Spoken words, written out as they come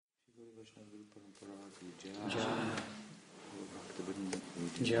Vaishnava Guru Parampara ki Jai. Gaur Bhaktivinoda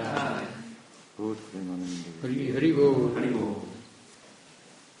ki Jai. Jai. Gaur Premananda. Hari Hari Bol. Hari Bol.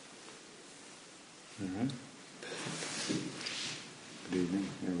 Good evening,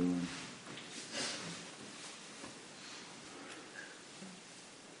 everyone.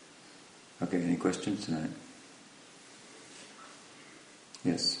 Okay, any questions tonight?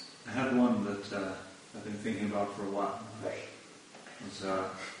 Yes. I had one that I've been thinking about for a while.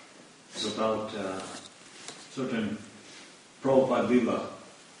 It's about certain Prabhupada Lila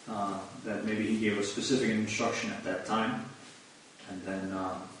that maybe he gave a specific instruction at that time, and then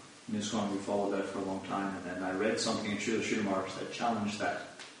in ISKCON we followed that for a long time, and then I read something in Srila Sridhar Maharaj that challenged that.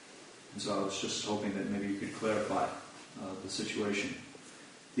 And so I was just hoping that maybe you could clarify the situation.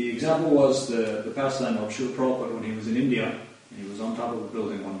 The example was the pastime of Srila Prabhupada when he was in India, and he was on top of a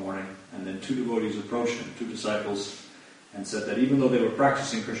building one morning, and then two devotees approached him, two disciples, and said that even though they were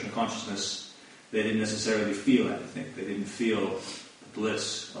practicing Krishna consciousness, they didn't necessarily feel anything. They didn't feel the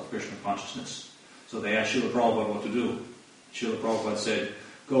bliss of Krishna consciousness. So they asked Srila Prabhupada what to do. Srila Prabhupada said,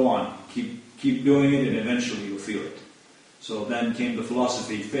 go on, keep doing it, and eventually you'll feel it. So then came the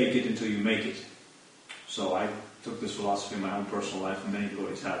philosophy, fake it until you make it. So I took this philosophy in my own personal life, and many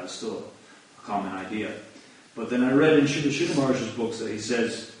devotees have. It's still a common idea. But then I read in Srila Sridhar Maharaj's books that he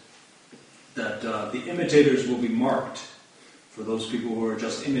says that the imitators will be marked for those people who are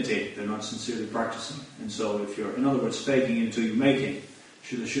just imitating. They're not sincerely practicing. And so if you're, in other words, faking it until you make it,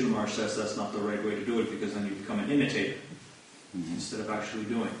 Srila Sridhar Maharaj says that's not the right way to do it, because then you become an imitator instead of actually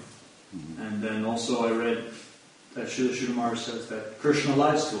doing. And then also I read that Srila Sridhar Maharaj says that Krishna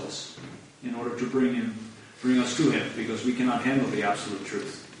lies to us in order to bring us to him, because we cannot handle the absolute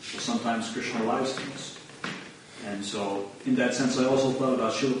truth. So sometimes Krishna lies to us. And so in that sense I also thought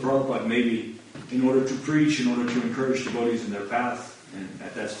about Srila Prabhupada maybe in order to preach, in order to encourage devotees in their path, and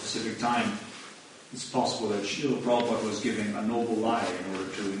at that specific time, it's possible that Srila Prabhupada was giving a noble lie in order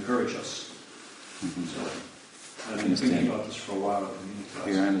to encourage us. So I've been thinking about this for a while.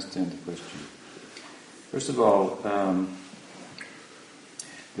 Here, I understand the question. First of all,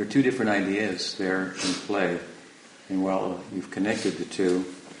 there are two different ideas there in play, and while you've connected the two,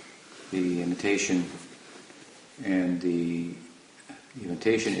 the imitation and the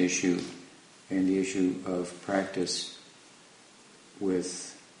imitation issue and the issue of practice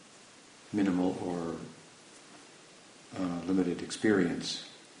with minimal or limited experience,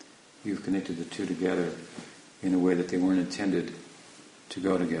 you've connected the two together in a way that they weren't intended to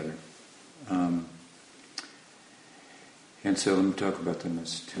go together. And so let me talk about them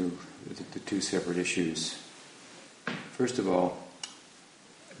as the two separate issues. First of all,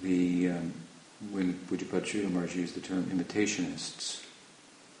 when Pujapad Sridhar Maharaj used the term imitationists,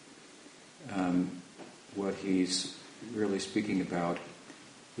 what he's really speaking about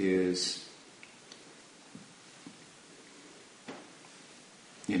is,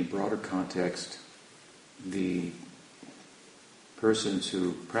 in a broader context, the persons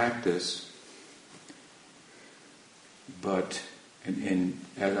who practice, but, and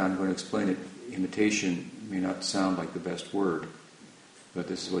as I'm going to explain it, imitation may not sound like the best word, but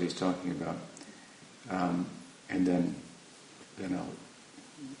this is what he's talking about. And then I'll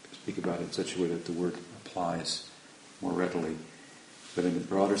speak about it in such a way that the word applies more readily. But in the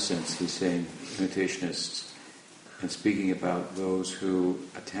broader sense, he's saying imitationists, and speaking about those who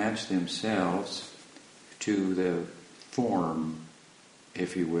attach themselves to the form,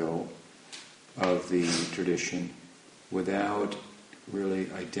 if you will, of the tradition without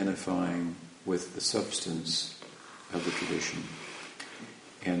really identifying with the substance of the tradition.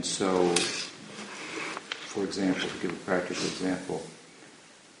 And so, for example, to give a practical example,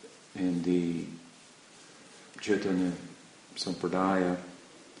 in the Chaitanya Sampradaya,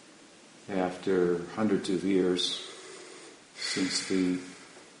 after hundreds of years since the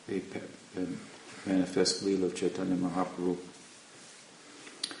manifest Leela of Chaitanya Mahaprabhu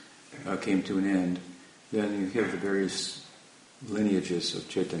came to an end, then you have the various lineages of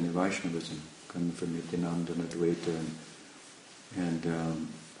Chaitanya Vaishnavism coming from Nityananda and Advaita and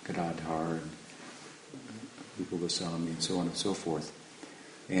Gadadhar and Rupa Goswami and so on and so forth.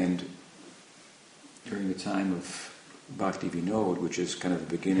 And during the time of Bhakti Vinod, which is kind of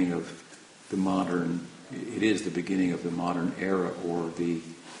the beginning of the modern, it is the beginning of the modern era, or the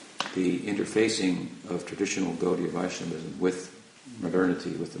interfacing of traditional Gaudiya Vaishnavism with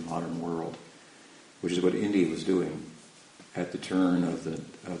modernity, with the modern world, which is what India was doing at the turn of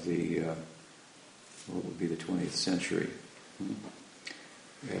the what would be the 20th century.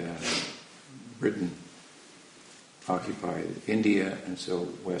 Britain occupied India, and so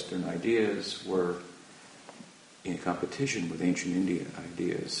Western ideas were in competition with ancient Indian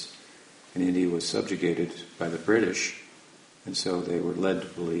ideas. and India was subjugated by the British, and so they were led to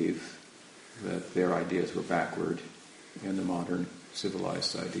believe that their ideas were backward and the modern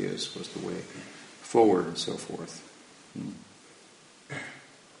civilized ideas was the way forward and so forth.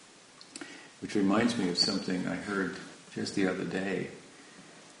 Which reminds me of something I heard just the other day,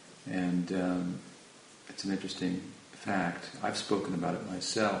 and it's an interesting fact. I've spoken about it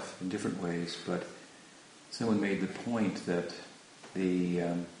myself in different ways, but someone made the point that the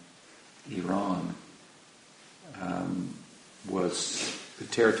Iran was the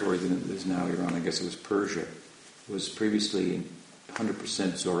territory that is now Iran. I guess it was Persia. Was previously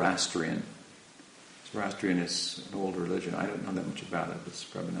 100% Zoroastrian. Zoroastrian is an old religion. I don't know that much about it. It's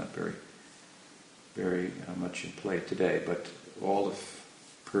probably not very much in play today. But all of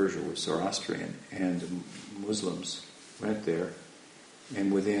Persia was Zoroastrian, and Muslims went there,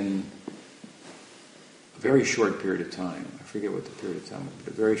 and within a very short period of time, I forget what the period of time was,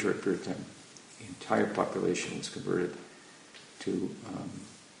 but a very short period of time, the entire population was converted to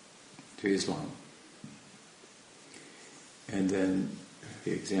Islam. And then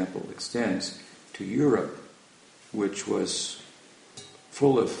the example extends to Europe, which was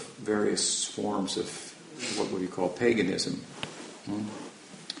full of various forms of what would you call paganism,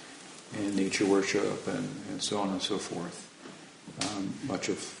 and nature worship, and so on and so forth. Much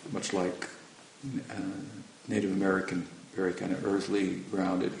like Native American, very kind of earthly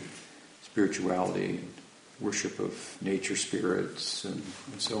grounded spirituality, and worship of nature spirits, and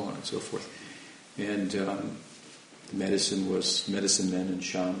so on and so forth. And medicine was medicine men and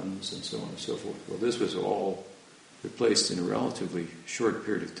shamans, and so on and so forth. Well, this was all replaced in a relatively short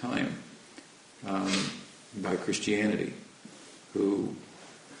period of time by Christianity, who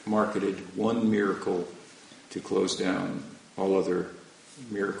marketed one miracle to close down all other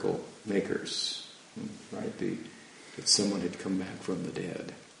miracle makers, right? That someone had come back from the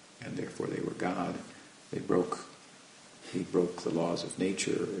dead, and therefore they were God. He broke the laws of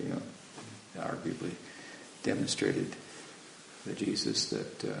nature, arguably demonstrated the Jesus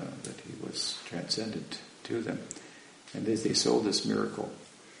that he was transcendent to them. And they sold this miracle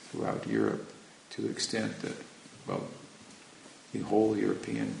throughout Europe to the extent that, the whole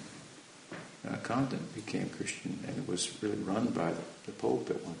European continent became Christian, and it was really run by the Pope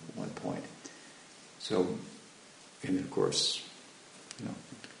at one point. So, and then of course,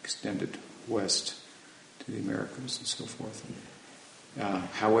 extended west to the Americas and so forth.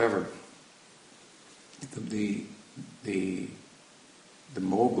 However, the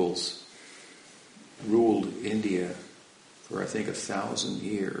Mughals ruled India for I think 1,000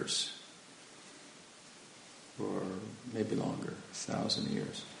 years, or maybe longer, 1,000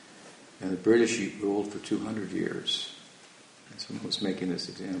 years, and the British ruled for 200 years. And someone was making this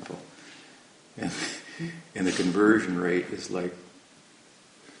example, and the conversion rate is like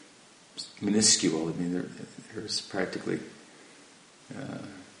minuscule. I mean, there's practically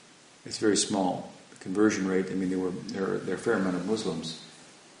it's very small. The conversion rate. I mean, there are a fair amount of Muslims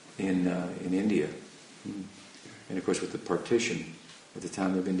in India, and of course with the partition at the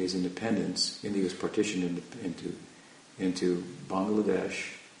time of India's independence, India was partitioned into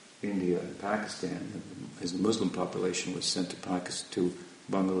Bangladesh, India, and Pakistan. As the Muslim population was sent to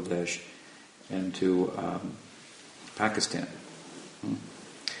Bangladesh and to Pakistan.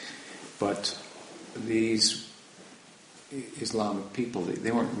 But these Islamic people,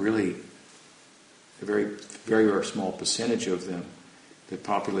 they weren't really a very, very, very small percentage of them that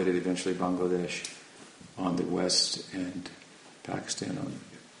populated eventually Bangladesh on the west and Pakistan on,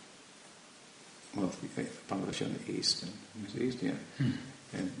 Bangladesh on the east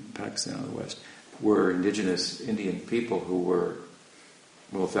and Pakistan on the west, were indigenous Indian people who were,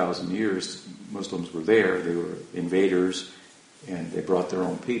 1,000 years, Muslims were there, they were invaders, and they brought their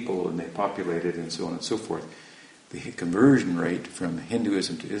own people, and they populated, and so on and so forth. The conversion rate from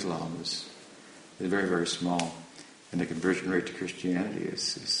Hinduism to Islam is very, very small, and the conversion rate to Christianity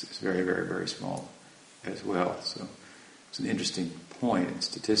is very, very, very small as well. So it's an interesting point and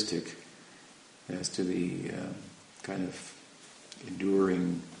statistic as to the kind of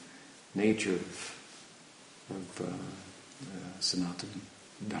enduring nature of Sanatana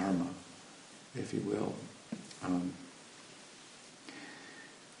Dharma, if you will. I'm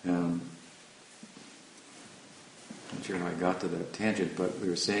not sure how I got to that tangent, but we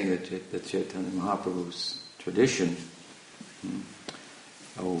were saying that Chaitanya Mahaprabhu's tradition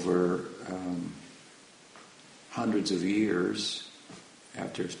over hundreds of years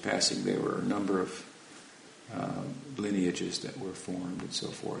after his passing, there were a number of lineages that were formed and so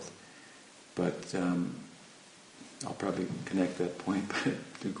forth. But I'll probably connect that point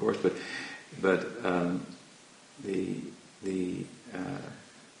of course. But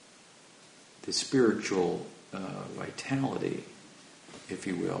spiritual vitality, if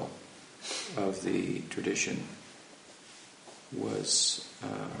you will, of the tradition was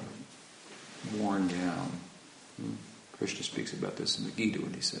worn down. Krishna speaks about this in the Gita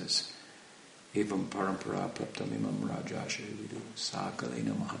when he says, Evam parampara praptam imam rajasha vidu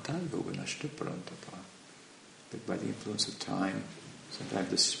sakalena mahata yoganashta parantapa. That by the influence of time, sometimes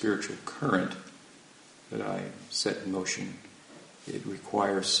the spiritual current that I set in motion, it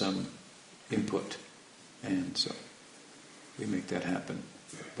requires some input. And so we make that happen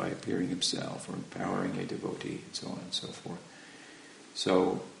by appearing himself or empowering a devotee and so on and so forth.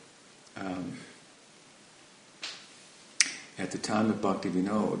 So, at the time of Bhakti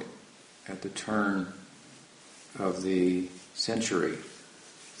Vinod, at the turn of the century,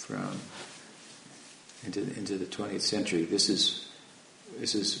 from into the 20th century, this is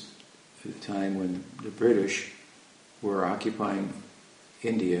the time when the British were occupying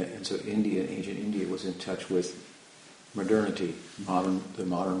India, and so ancient India was in touch with modernity, the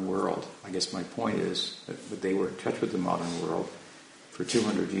modern world. I guess my point is that they were in touch with the modern world for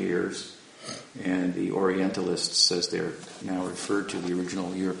 200 years, and the Orientalists, as they're now referred to, the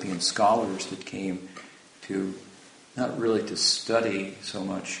original European scholars that came to, not really to study so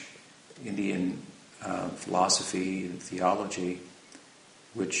much Indian philosophy and theology,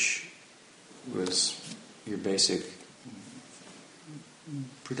 which was your basic,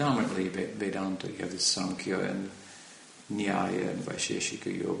 predominantly Vedanta. You have the Sankhya and Nyaya and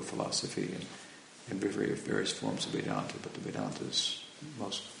Vaisheshika Yoga philosophy and various forms of Vedanta, but the Vedanta is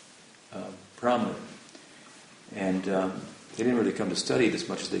most prominent. And they didn't really come to study it as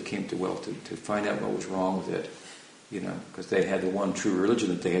much as they came to find out what was wrong with it, because they had the one true religion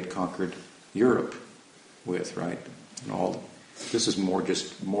that they had conquered Europe with, right? And this is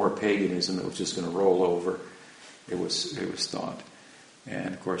more paganism that was just going to roll over. It was thought,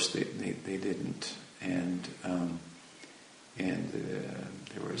 and of course they didn't, and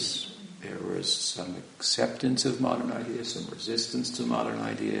there was some acceptance of modern ideas, some resistance to modern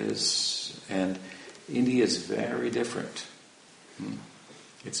ideas, and India is very different.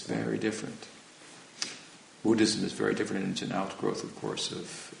 It's very different. Buddhism is very different, and it's an outgrowth, of course,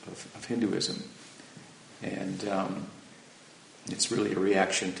 of Hinduism, and it's really a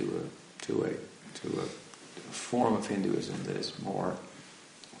reaction to a form of Hinduism that is more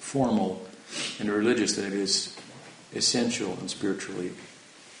formal and religious than it is essential and spiritually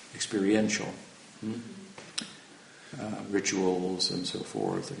experiential. Rituals and so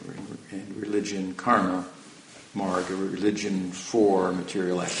forth, and religion, karma, marga, religion for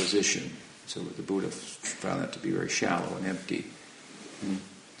material acquisition. So the Buddha found that to be very shallow and empty,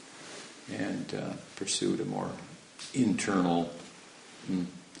 and pursued a more internal and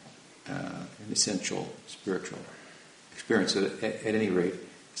essential spiritual experience. So at any rate,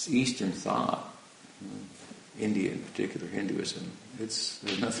 it's Eastern thought, India in particular, Hinduism, there's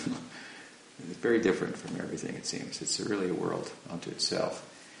nothing. It's very different from everything, it seems. It's really a world unto itself.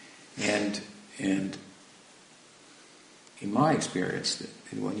 And in my experience,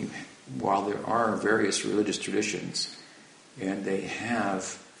 while there are various religious traditions, and they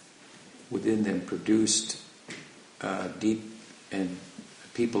have within them produced deep and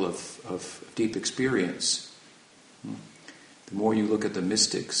people of deep experience, the more you look at the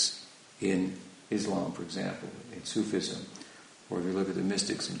mystics in Islam, for example, in Sufism, or if you look at the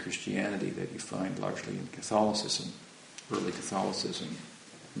mystics in Christianity that you find largely in Catholicism, early Catholicism,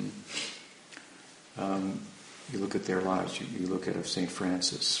 you look at their lives, you look at St.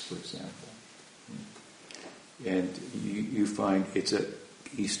 Francis, for example, and you find it's an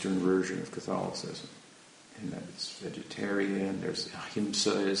Eastern version of Catholicism, and that it's vegetarian, there's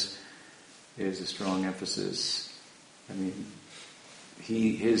ahimsa is a strong emphasis. I mean,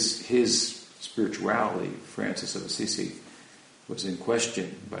 his spirituality, Francis of Assisi, was in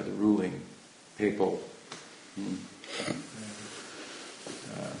question by the ruling papal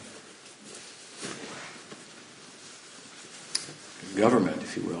government,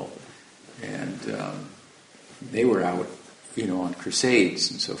 if you will, and they were out, on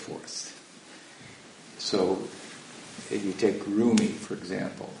crusades and so forth. So, if you take Rumi, for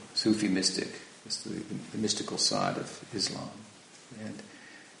example, Sufi mystic, it's the mystical side of Islam, and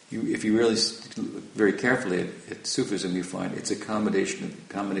if you really look very carefully at Sufism, you find it's a combination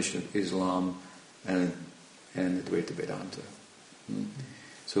of Islam and Advaita Vedanta.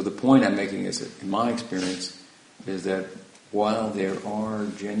 So the point I'm making is that, in my experience, is that while there are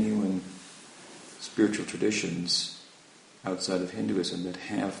genuine spiritual traditions outside of Hinduism that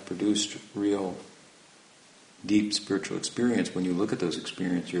have produced real deep spiritual experience, when you look at those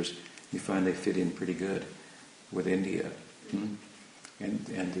experiencers, you find they fit in pretty good with India.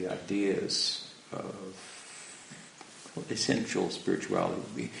 and the ideas of essential spirituality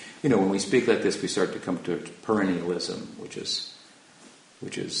would be. When we speak like this, we start to come to perennialism, which is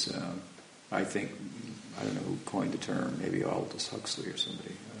I think, I don't know who coined the term, maybe Aldous Huxley or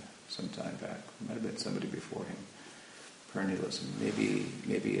somebody, some time back. It might have been somebody before him. Perennialism. Maybe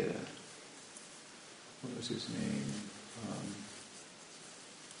what was his name?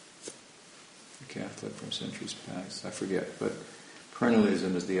 A Catholic from centuries past. I forget. But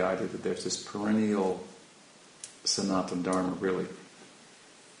perennialism is the idea that there's this perennial Sanatana Dharma, really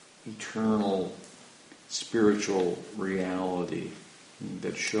eternal spiritual reality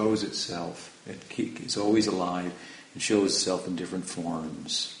that shows itself, it's always alive, and shows itself in different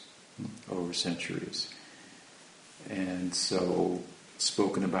forms over centuries. And so,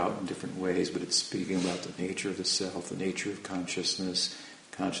 spoken about in different ways, but it's speaking about the nature of the self, the nature of consciousness.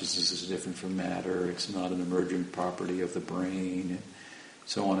 Consciousness is different from matter, it's not an emergent property of the brain, and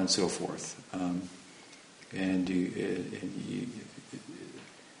so on and so forth.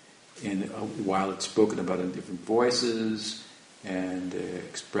 While it's spoken about in different voices and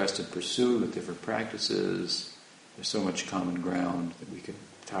expressed and pursued with different practices, there's so much common ground that we can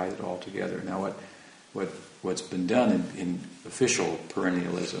tie it all together. Now, what's been done in official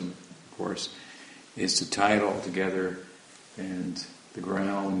perennialism, of course, is to tie it all together, and the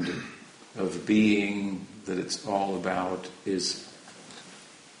ground of being that it's all about is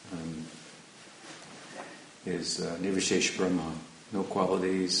Nirvishesh Brahma, no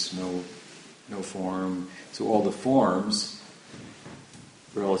qualities, no form. So all the forms,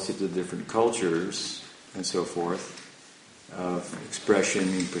 relative to different cultures and so forth, of expression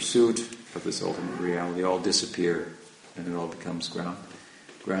in pursuit of this ultimate reality, all disappear, and it all becomes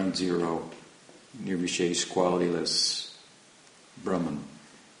ground zero, Nirvishesh, qualityless Brahman.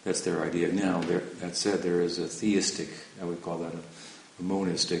 That's their idea. Now, that said, there is a theistic, I would call that a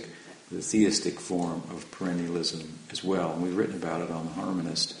monistic, the theistic form of perennialism as well. And we've written about it on The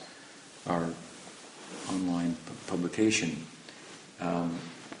Harmonist, our online publication.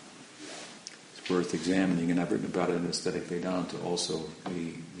 It's worth examining, and I've written about it in Aesthetic Vedanta also.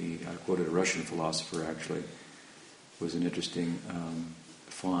 I quoted a Russian philosopher, actually, who was an interesting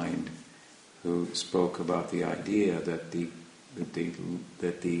find, who spoke about the idea that an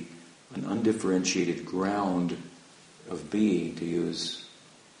undifferentiated ground of being, to use,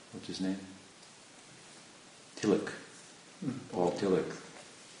 what's his name? Tillich. Paul Tillich,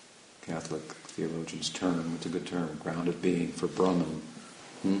 Catholic theologian's term. It's a good term, ground of being for Brahman.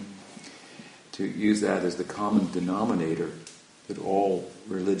 To use that as the common denominator that all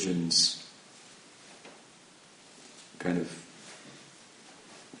religions kind of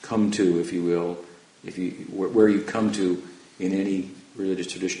come to, if you will, where you come to in any religious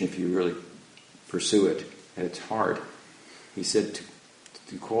tradition, if you really pursue it at its heart. He said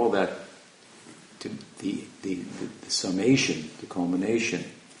to call that to the summation, the culmination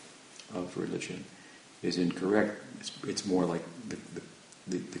of religion is incorrect. It's more like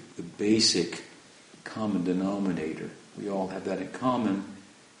the basic common denominator. We all have that in common,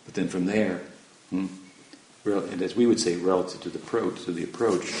 but then from there, and as we would say, relative to the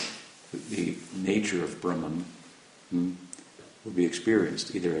approach, the nature of Brahman will be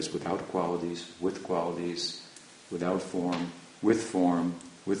experienced either as without qualities, with qualities, without form, with form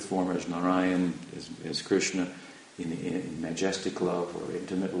as Narayan, as Krishna, in majestic love or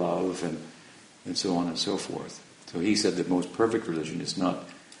intimate love, and so on and so forth. So he said the most perfect religion is not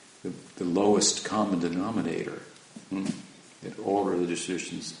the lowest common denominator that all religious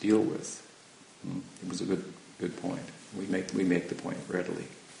traditions deal with. It was a good point. We make the point readily.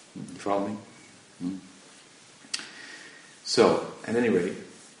 You follow me? So, at any rate,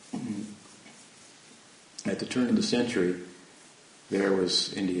 at the turn of the century, there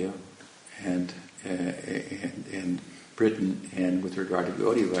was India and Britain, and with regard to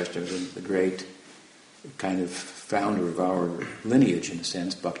Gaudiya Vaishnavism, the great kind of founder of our lineage, in a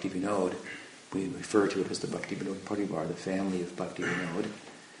sense, Bhakti Vinod. We refer to it as the Bhakti Vinod Parivar, the family of Bhakti Vinod.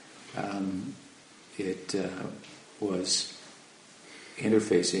 It was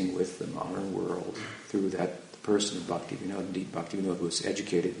interfacing with the modern world through that person of Bhakti Vinod. Indeed, Bhakti Vinod was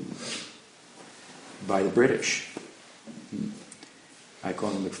educated by the British. I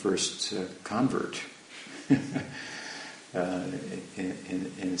call him the first convert, in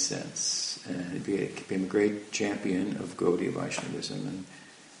a sense. And he became a great champion of Gaudiya Vaishnavism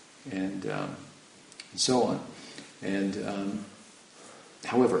and so on. And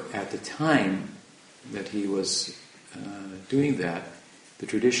however, at the time that he was doing that, the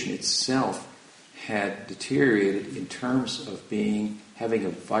tradition itself had deteriorated in terms of having a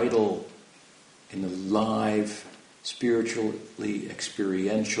vital and alive spiritually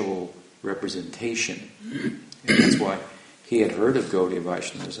experiential representation. And that's why he had heard of Gaudiya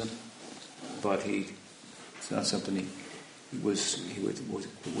Vaishnavism, but it's not something he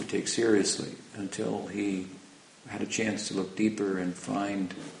would take seriously until he had a chance to look deeper and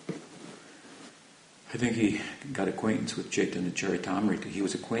find. I think he got acquaintance with Chaitanya Charitamrita. He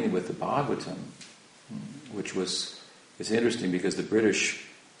was acquainted with the Bhagavatam, which it's interesting because the British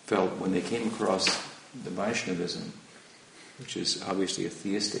felt when they came across the Vaishnavism, which is obviously a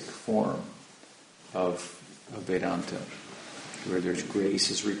theistic form of Vedanta, where there's grace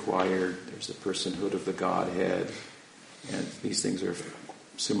is required, there's the personhood of the Godhead, and these things are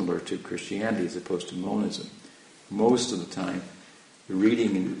similar to Christianity as opposed to monism. Most of the time, the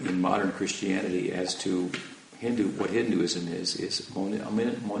reading in modern Christianity as to what Hinduism is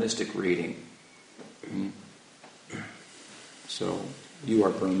monistic reading. So, you are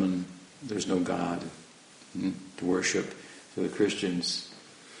Brahman, there's no God to worship. So the Christians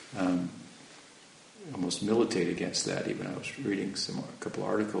almost militate against that. Even I was reading a couple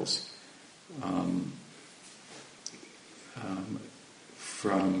articles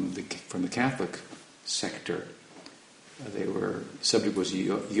from the Catholic sector. The subject was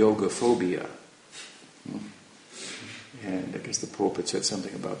yoga phobia, and I guess the Pope had said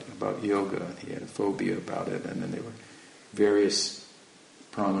something about yoga, and he had a phobia about it. And then there were various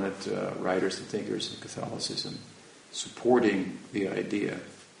prominent writers and thinkers in Catholicism supporting the idea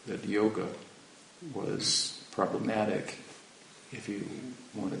that yoga was problematic if you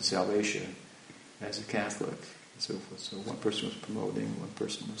wanted salvation as a Catholic, and so forth. So one person was promoting, one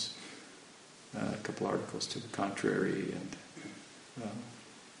person was a couple articles to the contrary, and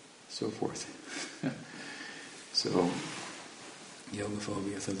so forth. So yoga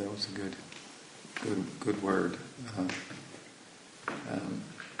phobia, I thought that was a good word.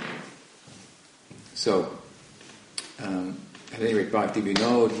 At any rate, Bhakti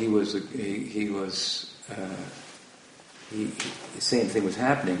Vinod, the same thing was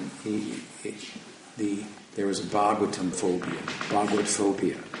happening. There was a Bhagavatam phobia, Bhagavad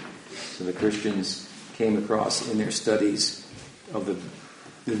phobia. So the Christians came across in their studies of the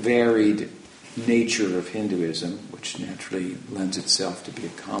varied nature of Hinduism, which naturally lends itself to be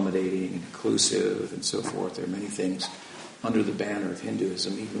accommodating and inclusive and so forth. There are many things under the banner of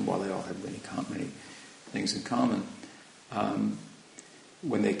Hinduism, even while they all have many things in common.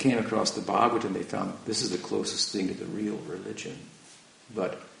 When they came across the Bhagavatam, they found this is the closest thing to the real religion.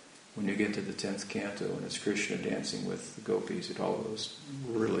 But when you get to the 10th canto and it's Krishna dancing with the gopis, it all goes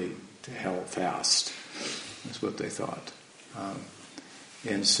really to hell fast. That's what they thought.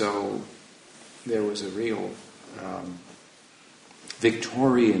 And so there was a real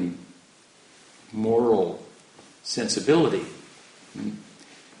Victorian moral sensibility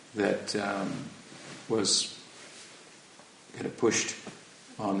that was kind of pushed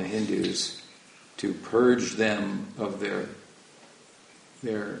on the Hindus to purge them of their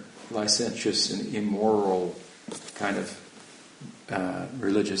licentious and immoral kind of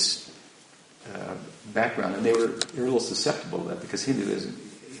religious background, and they were a little susceptible to that because Hindus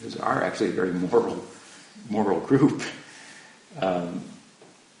are actually a very moral group,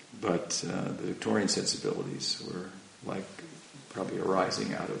 but the Victorian sensibilities were like probably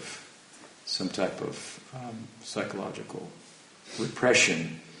arising out of some type of psychological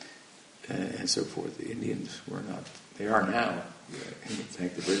repression and so forth. The Indians were not; they are now.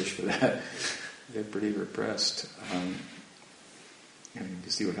 Thank the British for that. They're pretty repressed. You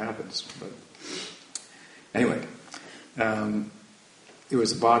see what happens. But anyway, there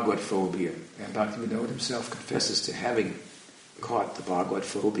was a Bhagavad phobia, and Bhaktivinoda himself confesses to having caught the Bhagavad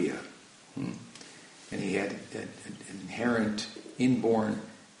phobia. And he had an inherent, inborn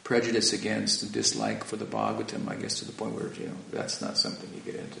prejudice against and dislike for the Bhagavatam, I guess to the point where, that's not something you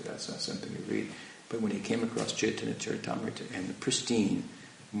get into, that's not something you read. But when he came across Chaitanya Charitamrita and the pristine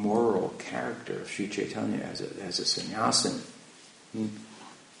moral character of Sri Chaitanya as a sannyasin,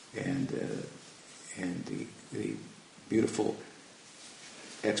 and the beautiful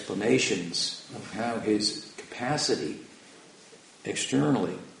explanations of how his capacity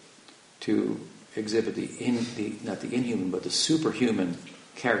externally to exhibit not the inhuman but the superhuman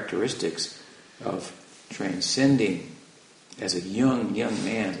characteristics of transcending as a young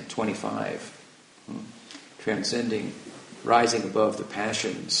man at 25, transcending, rising above the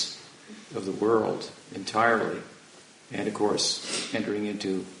passions of the world entirely, and of course entering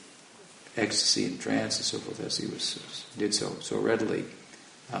into ecstasy and trance and so forth as he did so readily,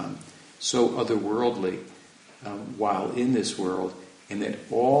 so otherworldly while in this world, and that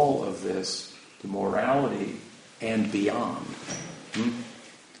all of this, the morality and beyond,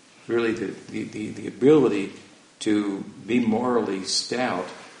 really the ability to be morally stout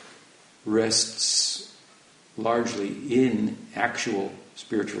rests largely in actual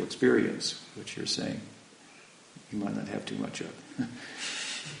spiritual experience, which you're saying you might not have too much of.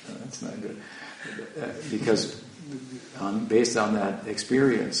 That's not good. Because based on that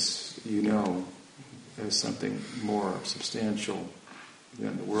experience, you know there's something more substantial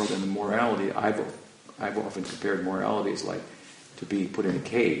than the world. And the morality, I've often compared morality as like to be put in a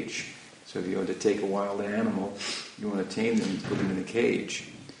cage. So if you want to take a wild animal, you want to tame them and put them in a cage.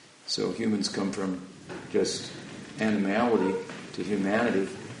 So humans come from just animality to humanity,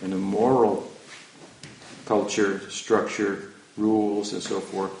 and the moral culture, structure, rules, and so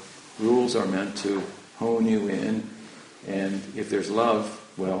forth. Rules are meant to hone you in, and if there's love,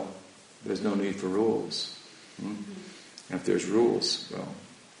 well, there's no need for rules. And if there's rules, well,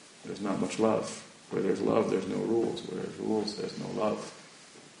 there's not much love. Where there's love, there's no rules. Where there's rules, there's no love.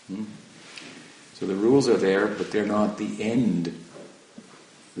 So the rules are there, but they're not the end.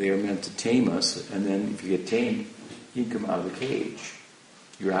 They are meant to tame us, and then if you get tamed, you can come out of the cage.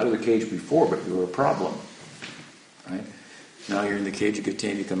 You were out of the cage before, but you were a problem. Right? Now you're in the cage, you get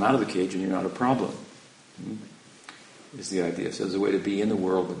tamed, you come out of the cage, and you're not a problem. Is the idea. So there's a way to be in the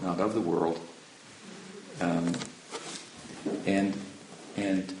world, but not of the world. And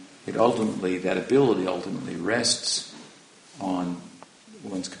it ultimately, that ability ultimately rests on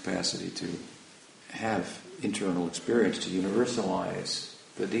one's capacity to have internal experience, to universalize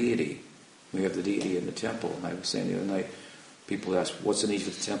the deity. We have the deity in the temple. And I was saying the other night, people ask, what's the need for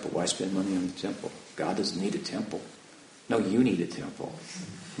the temple? Why spend money on the temple? God doesn't need a temple. No, you need a temple.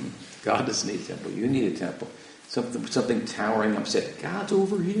 God doesn't need a temple. You need a temple. Something towering up, said, God's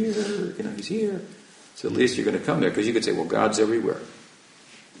over here. He's here. So at least you're going to come there, because you could say, well, God's everywhere.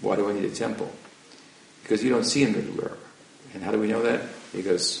 Why do I need a temple? Because you don't see him everywhere. And how do we know that?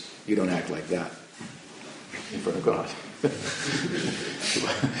 Because you don't act like that in front of God.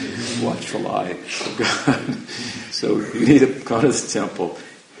 Watchful eye of God. So you need to go to the temple.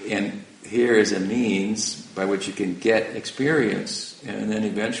 And here is a means by which you can get experience. And then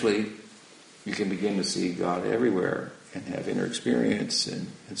eventually you can begin to see God everywhere and have inner experience and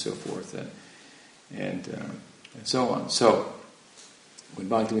so forth and so on. So when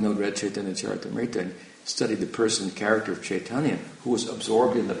Bhaktivinoda read Chaitanya Charitamrita and studied the person and character of Chaitanya, who was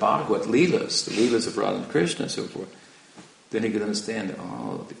absorbed in the Bhagavad Leelas, the Leelas of Radha and Krishna and so forth, then he could understand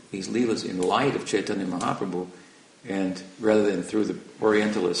all these Leelas in light of Chaitanya Mahaprabhu, and rather than through the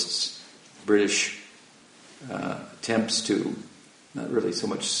Orientalists' British attempts to not really so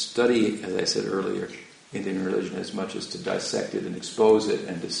much study, as I said earlier, Indian religion as much as to dissect it and expose it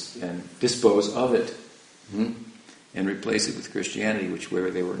and dispose of it, and replace it with Christianity,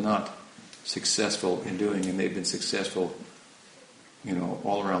 where they were not successful in doing, and they've been successful,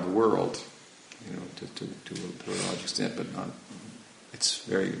 all around the world, to a large extent, but not. It's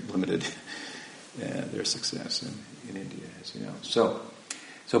very limited. Their success in India, as you know. So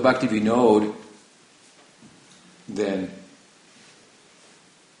Bhaktivinoda then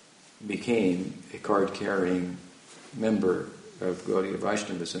became a card-carrying member of Gaudiya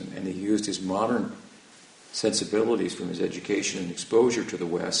Vaishnavism, and he used his modern sensibilities from his education and exposure to the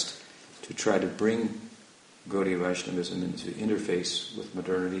West to try to bring Gaudiya Vaishnavism into interface with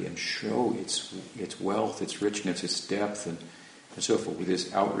modernity and show its wealth, its richness, its depth, and so forth. With his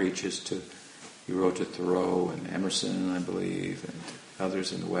outreaches he wrote to Thoreau and Emerson, I believe, and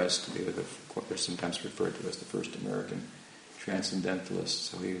others in the West. They're sometimes referred to as the first American transcendentalists.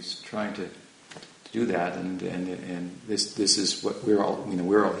 So he was trying to do that, and this is what we're all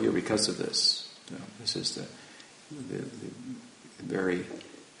here because of this. This is the very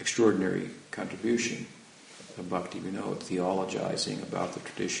extraordinary contribution of Bhaktivinoda, theologizing about the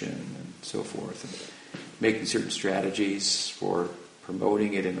tradition and so forth, and making certain strategies for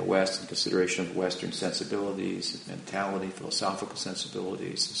promoting it in the West in consideration of Western sensibilities, mentality, philosophical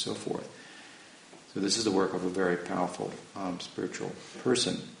sensibilities, and so forth. So this is the work of a very powerful spiritual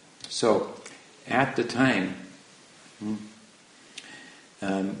person. So at the time,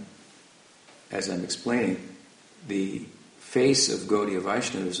 as I'm explaining, the face of Gaudiya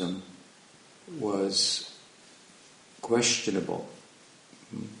Vaishnavism was questionable.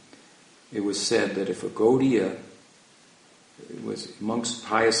 It was said that if a Gaudiya was amongst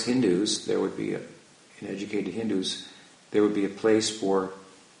pious Hindus, there would be in educated Hindus, there would be a place for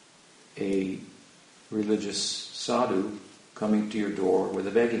a religious sadhu coming to your door with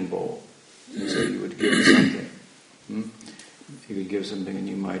a begging bowl. And so you would give something. You would give something, and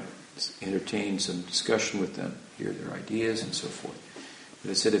you might entertain some discussion with them, hear their ideas, and so forth.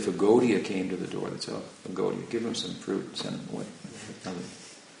 But it said if a Gaudiya came to the door, that's a Gaudiya, give him some fruit and send him away.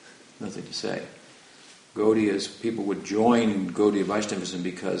 Nothing to say. Gaudiyas, people would join Gaudiya Vaishnavism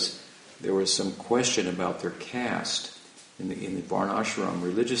because there was some question about their caste in the Varnashram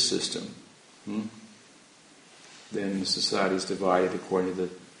religious system. Then the society is divided according to the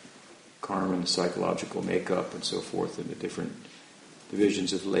karma and psychological makeup and so forth into different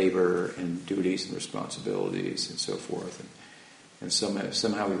divisions of labor and duties and responsibilities and so forth. And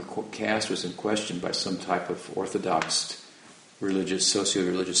somehow the caste was in question by some type of orthodox religious,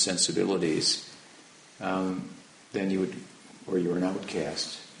 socio-religious sensibilities. Then you would, or you were an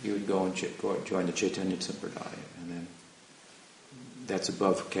outcast, you would go and join the Chaitanya Sampradaya, and then that's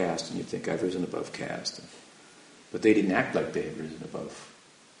above caste, and you think, I've risen above caste. But they didn't act like they had risen above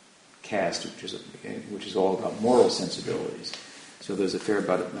caste, which is all about moral sensibilities. So there's a fair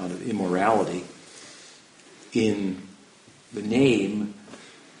amount of immorality in the name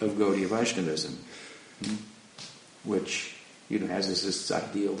of Gaudiya Vaishnavism, which has this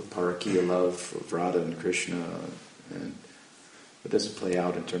ideal of Parakiya love of Radha and Krishna, and it doesn't play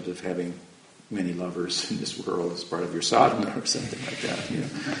out in terms of having many lovers in this world as part of your sadhana or something like that.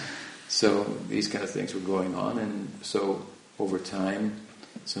 So these kind of things were going on, and so over time,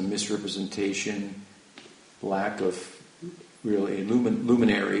 some misrepresentation, lack of really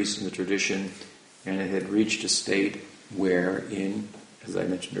luminaries in the tradition, and it had reached a state where, as I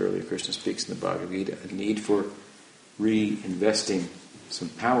mentioned earlier, Krishna speaks in the Bhagavad Gita, a need for reinvesting some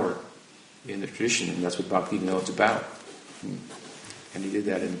power in the tradition, and that's what Bhakti is about. And he did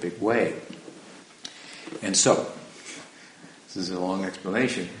that in a big way. And so, this is a long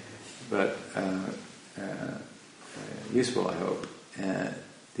explanation, but useful, I hope.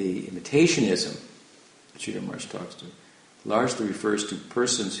 The imitationism that Sridhar Maharaj talks to largely refers to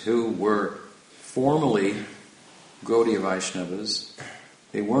persons who were formally Gaudiya Vaishnavas.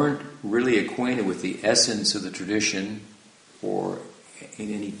 They weren't really acquainted with the essence of the tradition or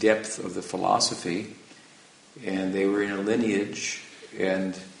in any depth of the philosophy, and they were in a lineage,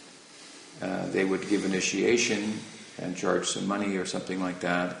 and they would give initiation and charge some money or something like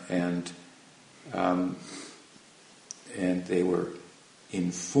that, and they were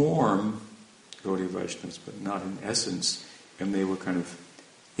in form Gaudiya Vaishnavas, but not in essence, and they were kind of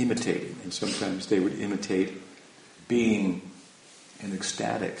imitating, and sometimes they would imitate being an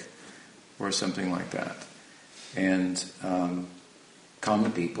ecstatic or something like that. And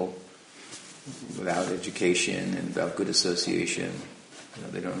common people without education and without good association,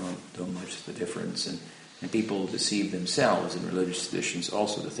 they don't know much the difference, and people deceive themselves in religious traditions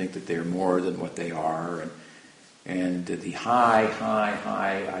also to think that they're more than what they are, and the high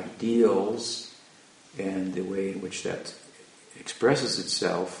ideals and the way in which that expresses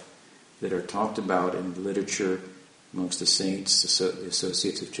itself that are talked about in the literature amongst the saints, the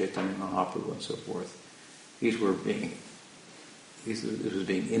associates of Chaitanya Mahaprabhu and so forth. This was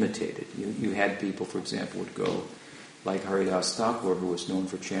being imitated. You had people, for example, would go like Haridas Thakur, who was known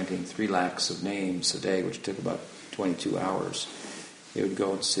for chanting 3 lakhs of names a day, which took about 22 hours. They would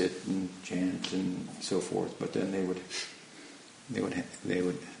go and sit and chant and so forth, but then they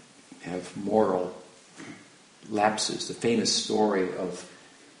would have moral lapses. The famous story of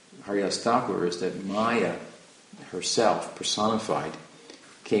Haridas Thakur is that Maya herself, personified,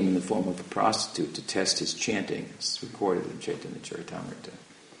 came in the form of a prostitute to test his chanting. It's recorded in Chaitanya Charitamrita.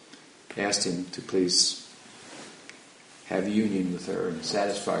 Asked him to please have union with her and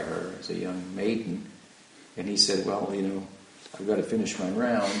satisfy her as a young maiden. And he said, well, I've got to finish my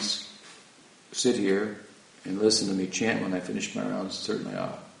rounds, sit here and listen to me chant when I finish my rounds. Certainly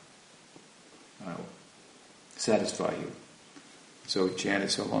I'll satisfy you. So he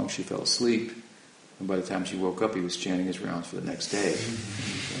chanted so long she fell asleep. And by the time she woke up, he was chanting his rounds for the next day.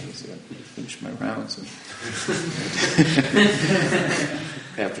 So he said, I finished my rounds. And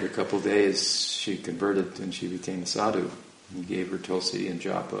after a couple of days, she converted and she became a sadhu. He gave her Tulsi and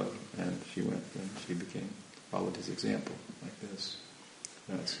Japa, and she went and she followed his example like this.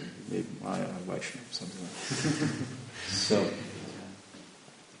 That's made Maya Vaishnava, something like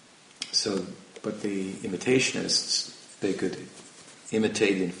that. But the imitationists, they could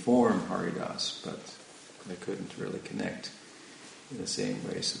imitate and form Haridas, but they couldn't really connect in the same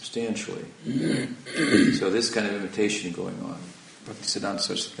way substantially. So this kind of imitation going on. Bhaktisiddhanta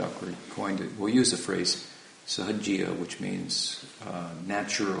Saraswati Thakur coined it. We'll use the phrase sahajya, which means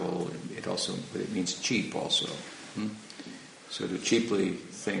natural. It means cheap also. So to cheaply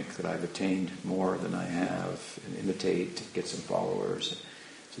think that I've attained more than I have and imitate to get some followers.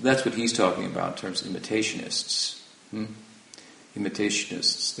 So that's what he's talking about in terms of imitationists.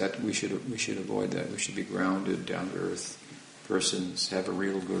 Imitationists, that we should avoid that. We should be grounded, down to earth persons, have a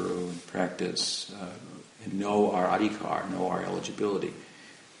real guru and practice, and know our adhikar, know our eligibility.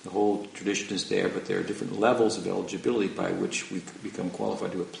 the whole tradition is there, but there are different levels of eligibility by which we become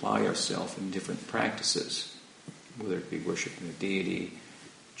qualified to apply ourselves in different practices, whether it be worshiping a deity,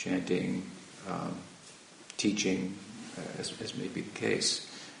 chanting, teaching, as may be the case,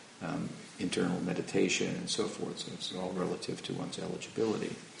 internal meditation, and so forth. So it's all relative to one's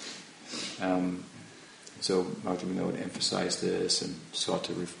eligibility. So Bhaktivinoda emphasized this and sought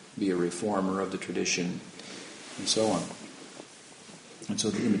to be a reformer of the tradition, and so on. And so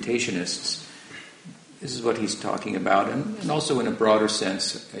the imitationists, this is what he's talking about, and also in a broader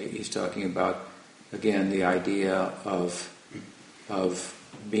sense, he's talking about, again, the idea of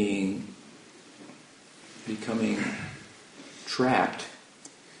becoming trapped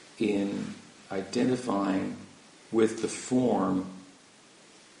in identifying with the form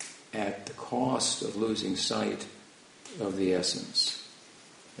at the cost of losing sight of the essence.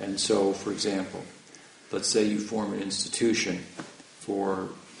 And so, for example, let's say you form an institution for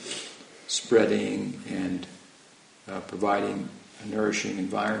spreading and providing a nourishing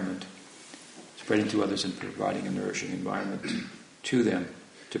environment, spreading to others and providing a nourishing environment to them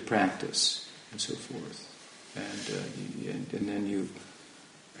to practice, and so forth. And then you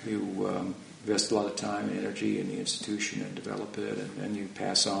invest a lot of time and energy in the institution and develop it, and then you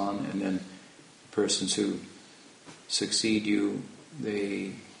pass on, and then the persons who succeed you,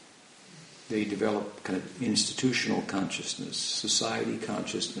 they develop kind of institutional consciousness, society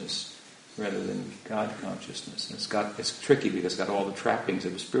consciousness, rather than God consciousness. And it's tricky because it's got all the trappings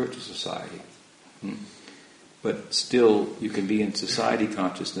of a spiritual society. But still, you can be in society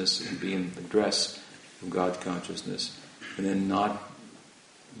consciousness and be in the dress of God consciousness, and then not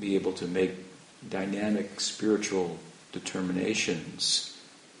be able to make dynamic spiritual determinations,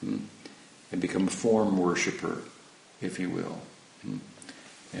 and become a form worshiper, if you will,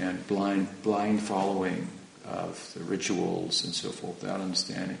 and blind following of the rituals and so forth, without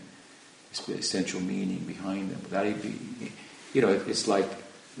understanding the essential meaning behind them. Without it's like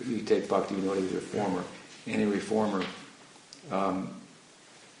you take Bhaktivinoda as a reformer. Any reformer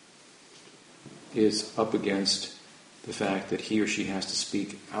is up against the fact that he or she has to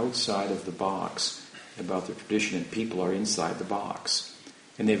speak outside of the box about the tradition, and people are inside the box.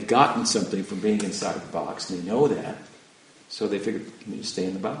 And they've gotten something from being inside the box, and they know that, so they figure, you just stay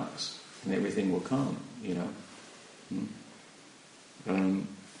in the box, and everything will come,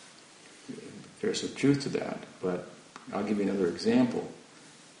 There's some truth to that, but I'll give you another example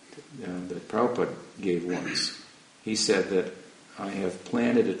that Prabhupada gave once. He said that I have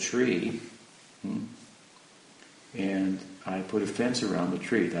planted a tree, and I put a fence around the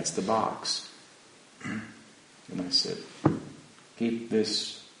tree. That's the box. And I said, keep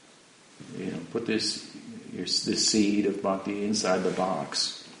this, put this seed of bhakti inside the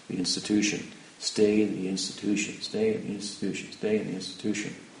box, the institution. Stay in the institution. Stay in the institution. Stay in the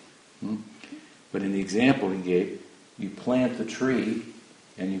institution. But in the example he gave, you plant the tree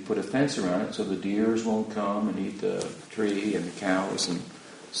and you put a fence around it so the deers won't come and eat the tree, and the cows and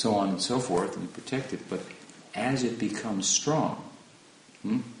so on and so forth, and you protect it. But as it becomes strong,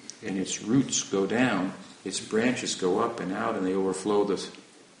 and its roots go down, its branches go up and out, and they overflow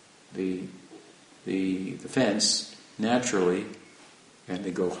the fence naturally, and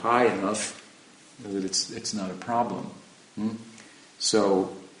they go high enough that it's not a problem.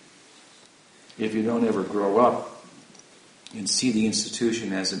 So if you don't ever grow up and see the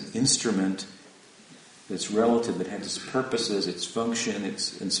institution as an instrument that's relative, that has its purposes, its function, and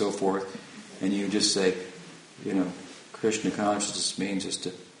so forth, and you just say, Krishna consciousness means just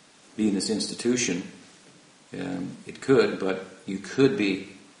to be in this institution, it could, but you could be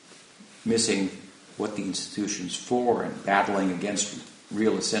missing what the institution's for and battling against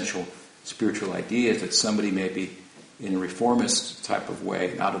real essential spiritual ideas that somebody may be, in a reformist type of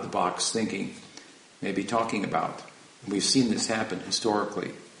way, out of the box thinking, may be talking about. And we've seen this happen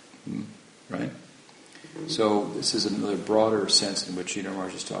historically, right? So this is another broader sense in which Sridhar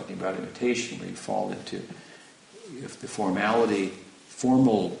Maharaj is talking about imitation, where you fall into if the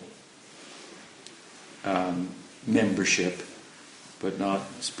formal membership, but not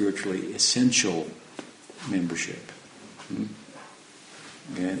spiritually essential membership. And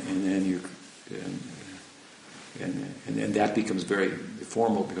then that becomes the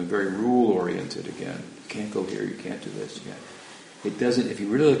formal becomes very rule oriented again. You can't go here, you can't do this. It doesn't. If you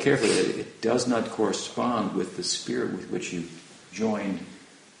really look carefully at it, it does not correspond with the spirit with which you joined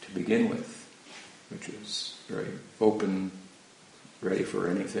to begin with, which is very open, ready for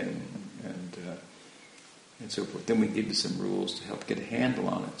anything, and so forth. Then we give you some rules to help get a handle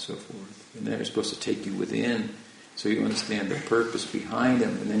on it, and so forth. And they're supposed to take you within, so you understand the purpose behind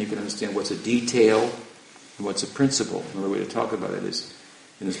them, and then you can understand what's a detail and what's a principle. Another way to talk about it is,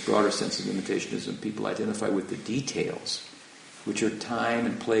 in this broader sense of imitationism, people identify with the details, which are time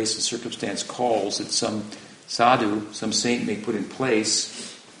and place and circumstance calls that some sadhu, some saint may put in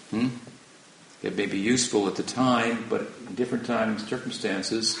place that may be useful at the time, but in different times and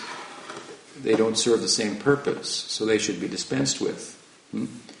circumstances, they don't serve the same purpose, so they should be dispensed with.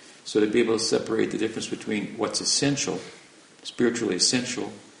 So to be able to separate the difference between what's essential, spiritually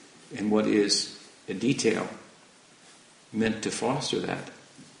essential, and what is a detail meant to foster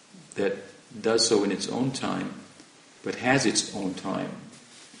that does so in its own time, but has its own time,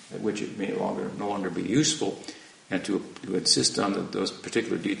 at which it may no longer be useful, and to insist on those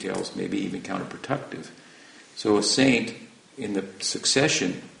particular details may be even counterproductive. So a saint in the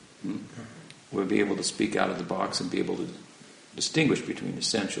succession will be able to speak out of the box and be able to distinguish between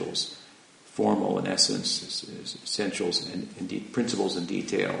essentials, formal and essence, essentials and principles and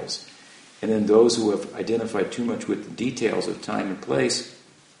details. And then those who have identified too much with the details of time and place,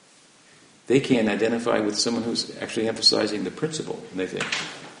 they can't identify with someone who's actually emphasizing the principle. And they think,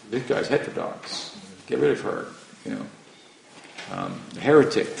 this guy's heterodox. Get rid of her. The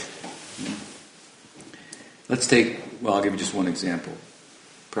heretic. Let's I'll give you just one example.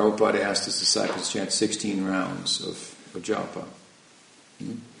 Prabhupada asked his disciples to chant 16 rounds of japa.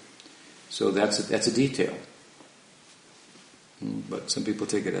 So that's a detail. But some people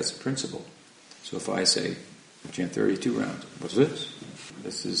take it as a principle. So if I say, chant 32 rounds, what's this?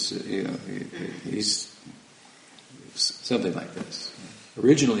 This is, he's something like this.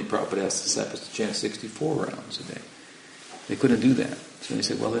 Originally, Prabhupada asked the disciples to chant 64 rounds a day. They couldn't do that. So they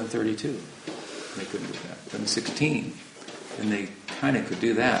said, well, then 32. They couldn't do that. Then 16. And they kind of could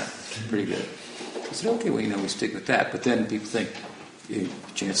do that pretty good. I said, okay, we stick with that. But then people think, you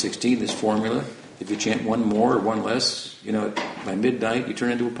chant 16, this formula. If you chant one more or one less, by midnight you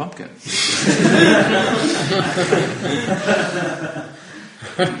turn into a pumpkin.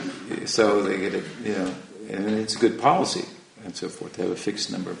 So they get and it's a good policy and so forth to have a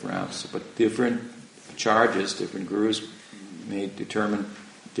fixed number of rounds. But different charges, different gurus may determine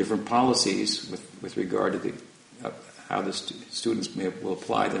different policies with regard to how the students will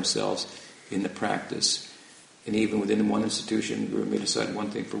apply themselves in the practice. And even within one institution, the guru may decide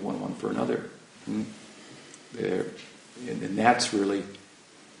one thing for one for another. And that's really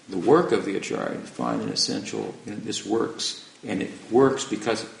the work of the acharya, to find an essential, this works. And it works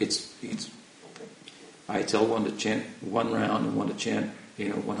because it's I tell one to chant one round and one to chant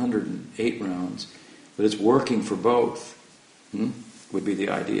 108 rounds, but it's working for both, would be the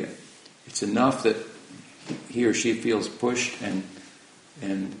idea. It's enough that he or she feels pushed and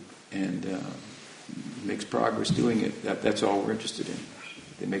makes progress doing it. That's all we're interested in.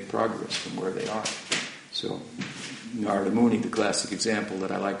 They make progress from where they are. So Narada Muni, the classic example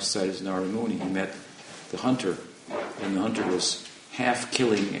that I like to cite is Narada Muni. He met the hunter, and the hunter was half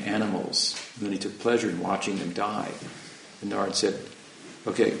killing animals, and then he took pleasure in watching them die. And Narada said,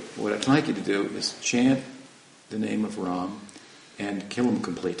 okay, what I'd like you to do is chant the name of Ram and kill him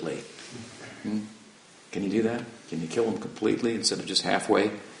completely. Can you do that? Can you kill him completely instead of just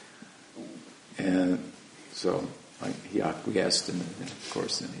halfway? And so he acquiesced, and of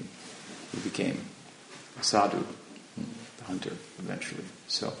course then he became a sadhu, the hunter, eventually.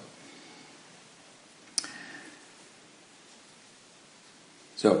 So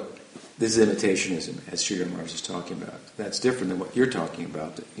this is imitationism, as Sridhar Maharaj is talking about. That's different than what you're talking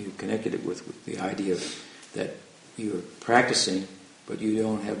about, that you connected it with the idea that you're practicing, but you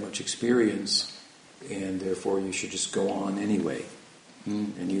don't have much experience, and therefore you should just go on anyway.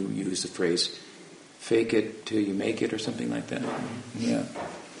 And you use the phrase, fake it till you make it, or something like that. Yeah.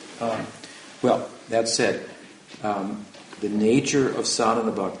 Well, that said, the nature of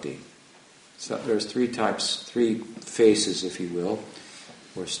sadhana bhakti. So there's three phases, if you will,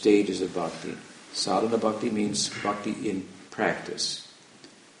 or stages of bhakti. Sadhana bhakti means bhakti in practice.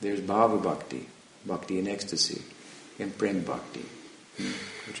 There's bhava bhakti, bhakti in ecstasy, and prem bhakti,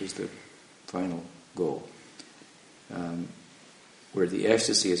 which is the final goal. Where the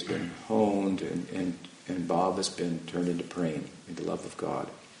ecstasy has been honed and bhava has been turned into prem, into love of God.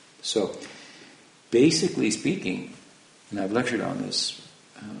 So, basically speaking, and I've lectured on this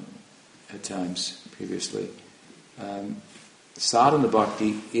at times previously, sadhana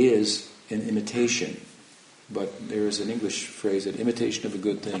bhakti is an imitation, but there is an English phrase that imitation of a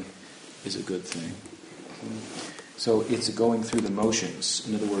good thing is a good thing. So it's going through the motions.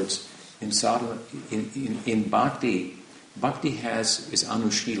 In other words, in sadhana, in bhakti is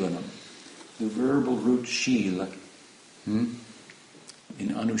anushilanam. The verbal root shila in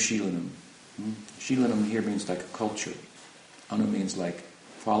anushilanam. Shilanam here means like a culture. Anu means like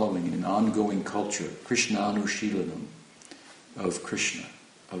following in an ongoing culture. Krishnanushilanam of Krishna.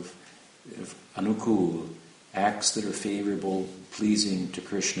 of anukul, acts that are favorable, pleasing to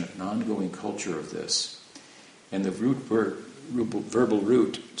Krishna, an ongoing culture of this. And the verbal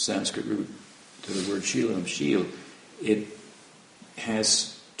root, Sanskrit root to the word shilam, shil, it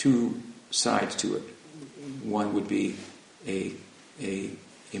has two sides to it. One would be a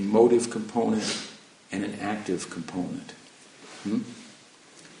emotive component and an active component.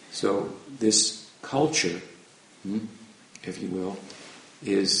 So this culture, if you will,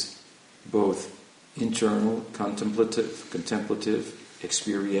 is both internal, contemplative,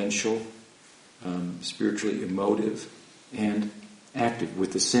 experiential, spiritually emotive, and active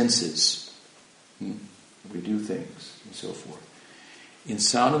with the senses. We do things and so forth. In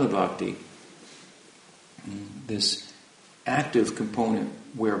sadhana bhakti, this active component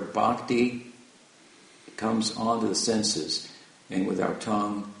where bhakti comes onto the senses, and with our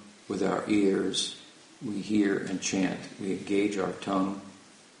tongue, with our ears, we hear and chant. We engage our tongue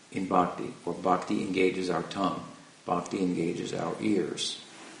in bhakti, or bhakti engages our tongue. Bhakti engages our ears,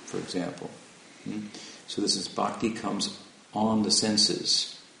 for example. So this is bhakti comes on the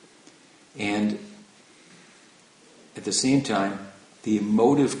senses. And at the same time, the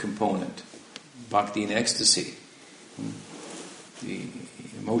emotive component, bhakti in ecstasy, the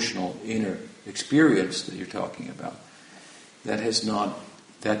emotional inner experience that you're talking about,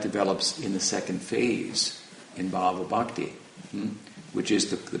 that develops in the second phase in bhava bhakti, which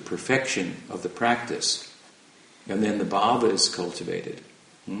is the perfection of the practice. And then the bhava is cultivated.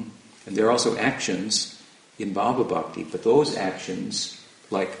 And there are also actions in bhava bhakti, but those actions,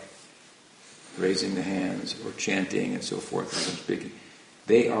 like raising the hands or chanting and so forth, as I'm speaking,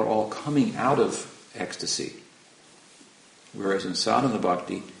 they are all coming out of ecstasy. Whereas in sadhana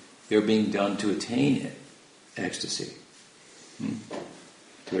bhakti, they're being done to attain ecstasy,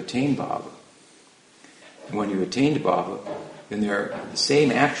 to attain bhava. And when you attain bhava, then there are the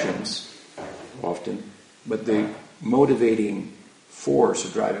same actions, often, but the motivating force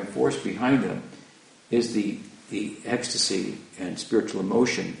or driving force behind them is the ecstasy and spiritual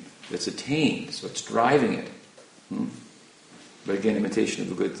emotion that's attained, so it's driving it. But again, imitation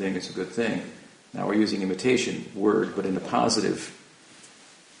of a good thing is a good thing. Now we're using imitation word, but in a positive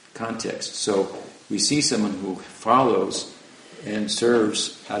context. So we see someone who follows and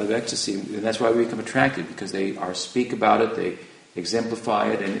serves out of ecstasy, and that's why we become attracted, because they speak about it, they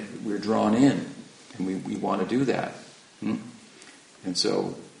exemplify it, and we're drawn in, and we want to do that. And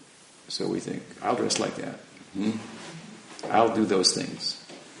so we think, I'll dress like that. I'll do those things.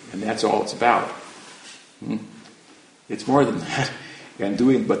 And that's all it's about. It's more than that. And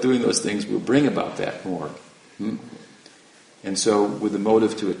doing those things will bring about that more. And so with the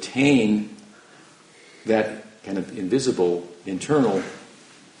motive to attain that kind of invisible, internal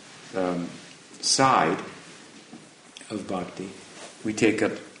side of bhakti, we take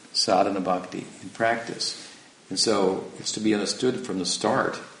up sadhana bhakti in practice. And so it's to be understood from the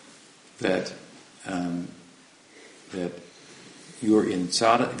start that you're in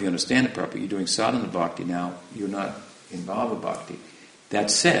sadhana, if you understand it properly, you're doing sadhana bhakti now, you're not in bhava bhakti. That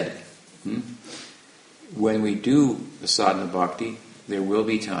said, when we do the sadhana bhakti, there will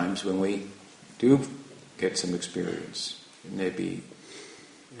be times when we do get some experience. It may be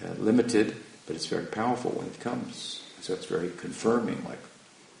limited, but it's very powerful when it comes. So it's very confirming, like,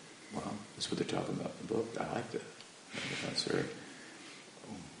 wow, that's what they're talking about in the book. I like that.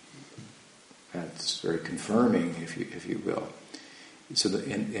 That's very confirming, if you will. So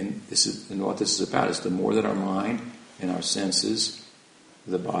what this is about is the more that our mind and our senses,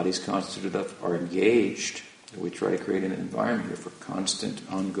 the bodies constituted of, are engaged, we try to create an environment here for constant,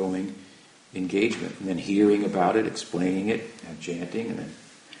 ongoing engagement, and then hearing about it, explaining it, and chanting, and then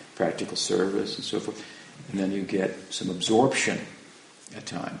practical service, and so forth. And then you get some absorption at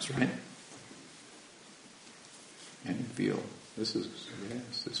times, right? And you feel this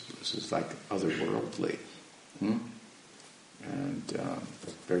is like otherworldly, and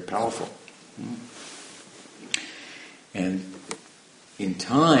very powerful. And in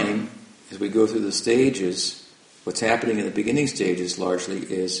time, as we go through the stages, what's happening in the beginning stages largely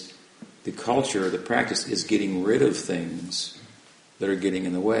is the culture, the practice is getting rid of things that are getting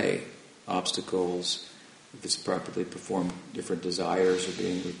in the way, obstacles. If it's properly performed, different desires are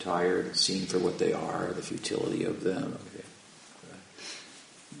being retired, seen for what they are, the futility of them.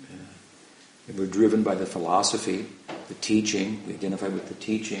 If we're driven by the philosophy, the teaching, we identify with the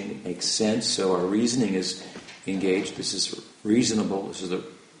teaching, it makes sense, so our reasoning is engaged. This is reasonable, this is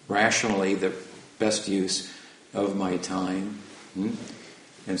rationally the best use of my time.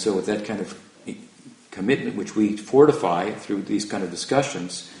 And so with that kind of commitment, which we fortify through these kind of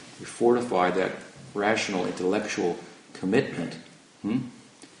discussions, we fortify that rational, intellectual commitment.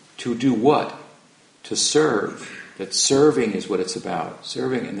 To do what? To serve. That serving is what it's about.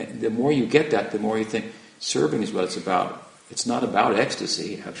 Serving, and the more you get that, the more you think serving is what it's about. It's not about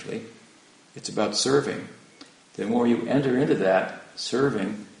ecstasy, actually. It's about serving. The more you enter into that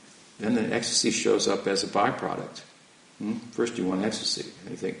serving, then the ecstasy shows up as a byproduct. First you want ecstasy,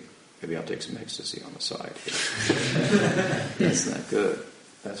 and you think, maybe I'll take some ecstasy on the side. That's not good.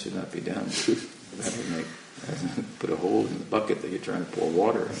 That should not be done. That would put a hole in the bucket that you're trying to pour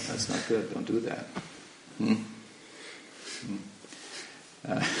water in. That's not good. Don't do that.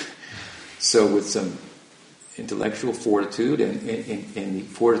 So with some intellectual fortitude, and the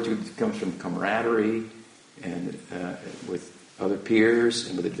fortitude that comes from camaraderie, and with other peers,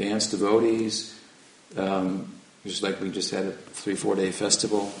 and with advanced devotees, just like we just had a 3-4 day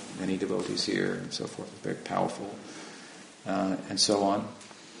festival, many devotees here, and so forth, very powerful, and so on.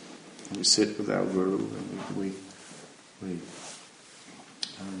 We sit with our guru, and we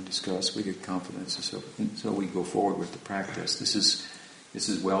discuss, we get confidence, and so we go forward with the practice. This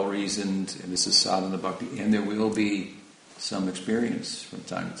is well reasoned, and this is sadhana bhakti, and there will be some experience from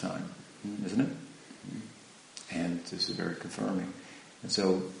time to time, isn't it? And this is very confirming. And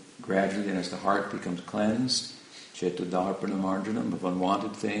so gradually, then, as the heart becomes cleansed, cettodarpanam marjanam, of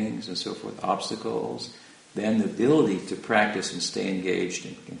unwanted things and so forth, obstacles, then the ability to practice and stay engaged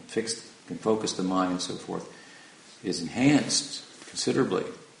and can focus the mind and so forth is enhanced considerably.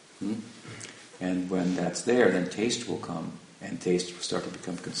 And when that's there, then taste will come, and taste will start to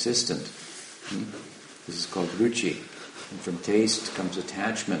become consistent. This is called ruchi. And from taste comes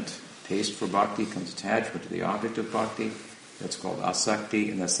attachment. Taste for bhakti comes attachment to the object of bhakti. That's called asakti,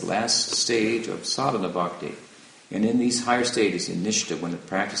 and that's the last stage of sadhana bhakti. And in these higher stages, in nishta, when the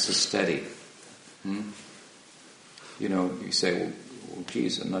practice is steady, you say, well,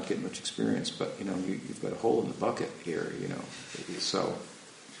 geez, I'm not getting much experience, but, you've got a hole in the bucket here, so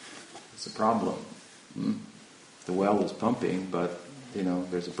it's a problem. The well is pumping, but,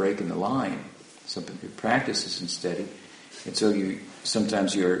 there's a break in the line. Your practice isn't steady. And so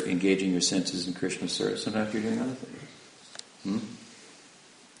sometimes you're engaging your senses in Krishna service, sometimes you're doing other things.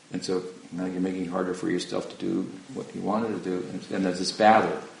 And so now you're making it harder for yourself to do what you wanted to do. And there's this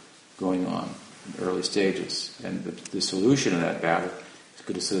battle going on in the early stages. And the solution to that battle is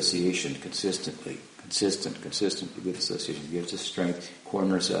good association, consistent good association. It gives us strength,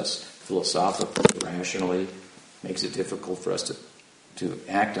 corners us philosophically, rationally, makes it difficult for us to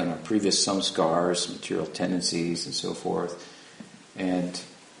act on our previous samskars, material tendencies, and so forth. And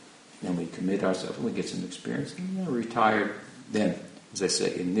then we commit ourselves, and we get some experience, and we're retired. Then, as I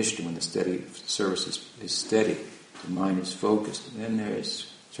say, in nishta, when the steady service is steady, the mind is focused, and then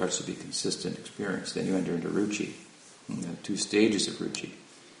starts to be consistent experience. Then you enter into ruchi, and there are 2 stages of ruchi,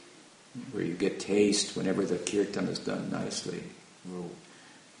 where you get taste whenever the kirtan is done nicely,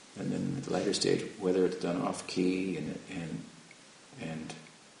 and then the later stage, whether it's done off key and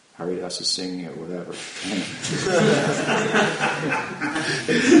Haridasa singing or whatever.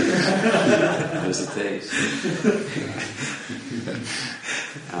 There's a taste.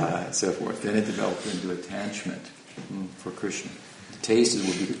 So forth. Then it develops into attachment for Krishna. The taste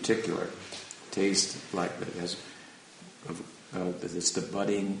will be particular. Taste like that has it's the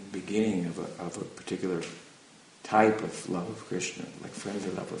budding beginning of a particular type of love of Krishna, like friendly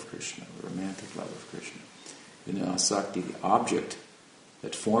love of Krishna, romantic love of Krishna. In asakti, the object,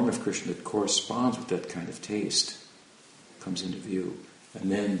 that form of Krishna that corresponds with that kind of taste, comes into view.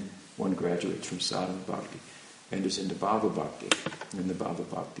 And then one graduates from sadhana bhakti, enters into bhava bhakti, and the bhava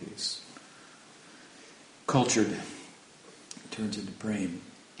bhakti is cultured, turns into prema.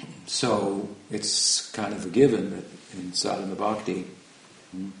 So it's kind of a given that in sadhana bhakti,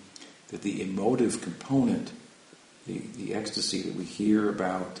 that the emotive component, the ecstasy that we hear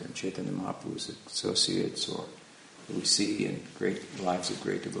about in Chaitanya Mahaprabhu's associates, or that we see in great lives of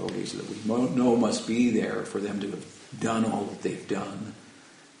great devotees, that we know must be there for them to have done all that they've done.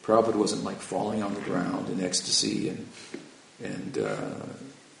 Prabhupada wasn't like falling on the ground in ecstasy and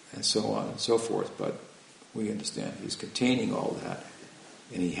so on and so forth, but we understand he's containing all that,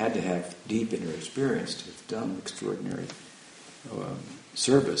 and he had to have deep inner experience to have done extraordinary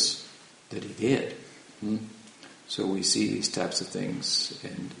service that he did. So we see these types of things,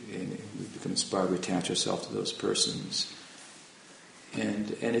 and we become inspired, we attach ourselves to those persons.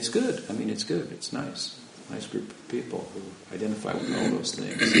 And it's good. I mean, it's good. It's nice. Nice group of people who identify with all those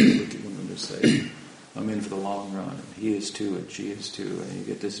things. Look at women who say, I'm in for the long run, and he is too, and she is too, and you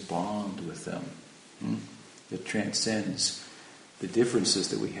get this bond with them that transcends the differences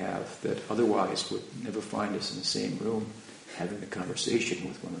that we have that otherwise would never find us in the same room having a conversation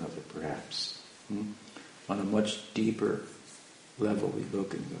with one another, perhaps. On a much deeper level, we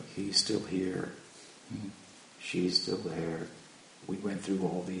look and go, he's still here, she's still there. We went through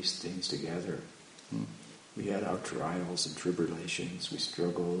all these things together. We had our trials and tribulations, we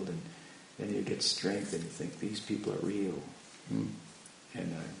struggled, and then you get strength and you think, these people are real.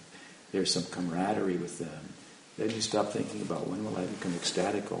 And there's some camaraderie with them. Then you stop thinking about, when will I become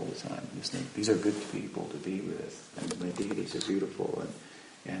ecstatic all the time? You just think, these are good people to be with, and my deities are beautiful.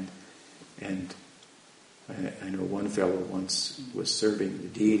 And I know one fellow once was serving the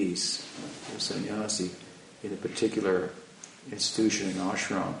deities, a sannyasi, in a particular institution, an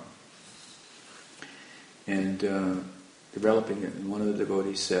ashram, and developing it. And one of the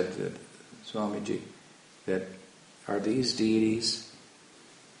devotees said that, Swamiji, that are these deities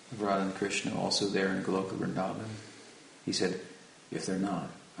of Radha and Krishna also there in Goloka Vrindavan? He said, if they're not,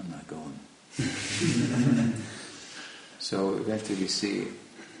 I'm not going. So eventually you see,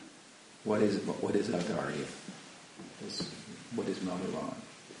 what is Agarya? What is Madhuvan,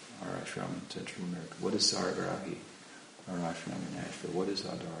 our ashram in Central America? What is Saragrahi, our ashram in Nashville? What is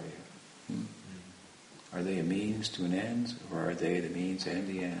Agarya? Are they a means to an end, or are they the means and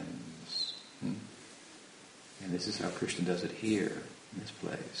the ends? And this is how Krishna does it here, in this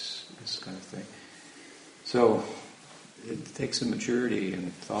place, this kind of thing. So it takes some maturity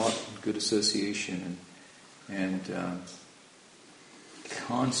and thought and good association and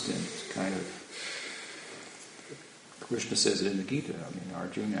constant kind of. Krishna says it in the Gita. I mean,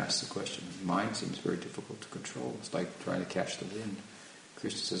 Arjuna asks the question, mind seems very difficult to control. It's like trying to catch the wind.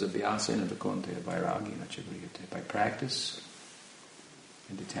 Krishna says, Abhyasena vikonte vairagena ca grihate. By practice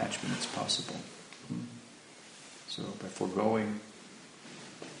and detachment it's possible. So by foregoing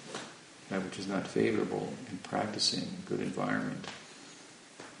that which is not favorable and practicing a good environment,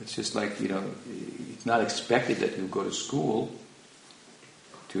 it's just like, it's not expected that you go to school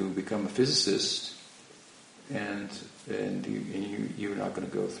to become a physicist and you're not going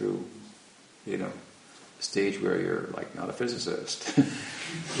to go through, a stage where you're like not a physicist.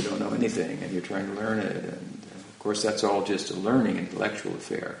 You don't know anything and you're trying to learn it. And of course that's all just a learning, intellectual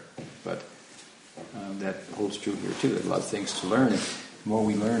affair. But that holds true here too. There's a lot of things to learn. And the more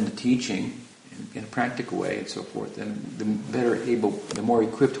we learn the teaching in a practical way and so forth, then the more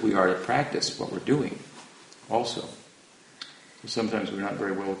equipped we are to practice what we're doing also. So sometimes we're not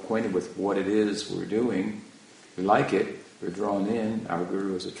very well acquainted with what it is we're doing. We like it, we're drawn in, our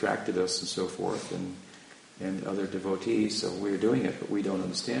guru has attracted us and so forth, and other devotees, so we're doing it, but we don't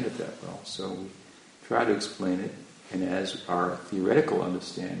understand it that well. So we try to explain it, and as our theoretical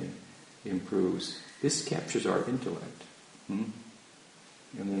understanding improves, this captures our intellect. And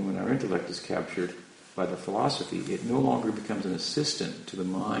then when our intellect is captured by the philosophy, it no longer becomes an assistant to the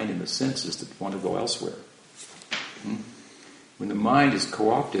mind and the senses that want to go elsewhere. When the mind is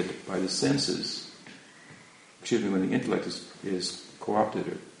co-opted by the senses, when the intellect is co-opted,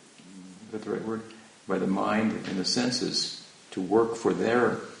 is that the right word? By the mind and the senses to work for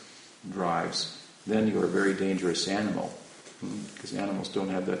their drives, then you're a very dangerous animal. Because animals don't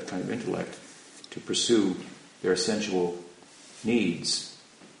have that kind of intellect to pursue their sensual needs.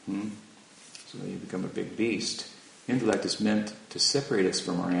 So you become a big beast. Intellect is meant to separate us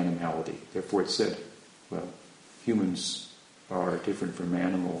from our animality. Therefore it's said, well, humans are different from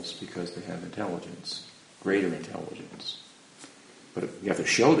animals because they have intelligence, greater intelligence. But you have to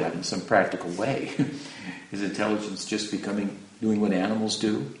show that in some practical way. Is intelligence just doing what animals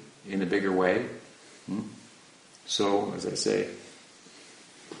do in a bigger way? So, as I say,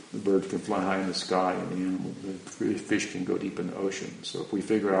 the bird can fly high in the sky and the fish can go deep in the ocean. So if we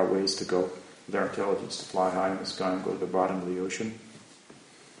figure out ways to go with our intelligence to fly high in the sky and go to the bottom of the ocean,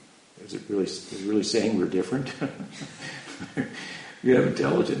 is it really saying we're different? You have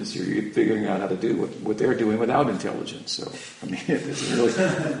intelligence, you're figuring out how to do what they're doing without intelligence. So,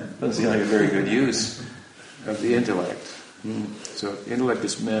 it doesn't seem like a very good use of the intellect. So the intellect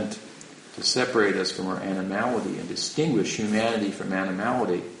is meant to separate us from our animality and distinguish humanity from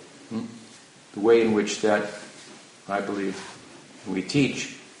animality. The way in which that, I believe, we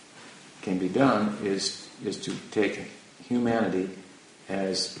teach can be done is to take humanity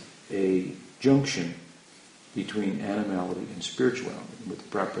as a junction between animality and spirituality, with the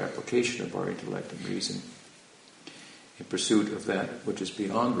proper application of our intellect and reason in pursuit of that which is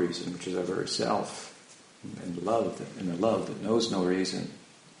beyond reason, which is our very self, and the love that knows no reason.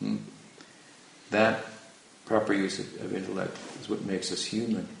 That proper use of intellect is what makes us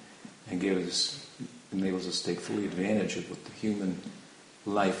human and enables us to take fully advantage of what the human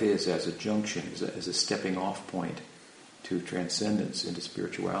life is as a junction, as a stepping off point to transcendence into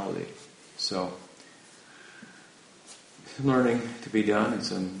spirituality. So, learning to be done,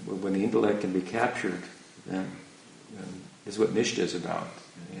 and when the intellect can be captured, then This is what Nishta is about.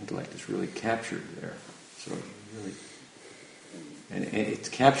 The intellect is really captured there. So really, and it's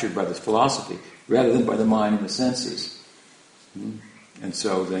captured by this philosophy rather than by the mind and the senses. And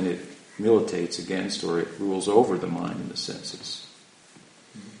so then it militates against, or it rules over the mind and the senses.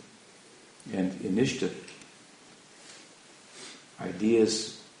 And in Nishta,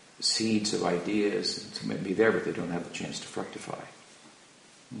 ideas, seeds of ideas, may be there, but they don't have a chance to fructify.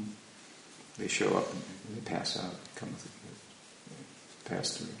 They show up and they pass out,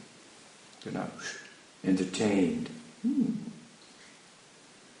 pass through. They're not entertained.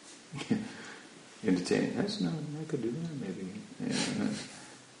 Entertained. I could do that maybe.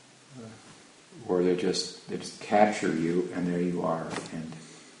 Or they just capture you, and there you are, and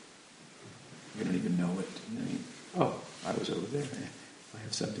you don't even know it. And then I was over there. I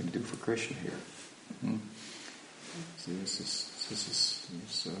have something to do for Krishna here. See, this is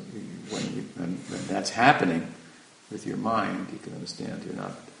so when that's happening with your mind, you can understand you're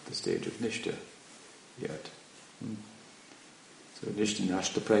not at the stage of Nishta yet. So Nishta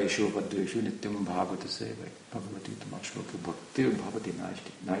nashta prayeshu vadreshu nityam bhagavata seva bhagavati tamashloka bhaktir bhavati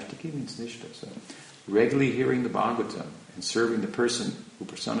nashtiki means Nishta. So regularly hearing the Bhagavatam and serving the person who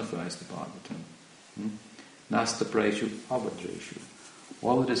personifies the Bhagavatam. Nasta prayeshu abhadreshu.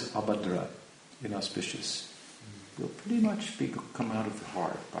 All that is abhadra, inauspicious, will pretty much come out of the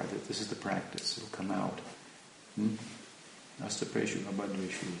heart. This is the practice. It will come out. Nasta prayeshu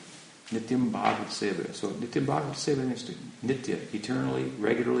abhadreshu. Nityam bhagavad seva. So nityam bhagavad seva means to nitya, eternally,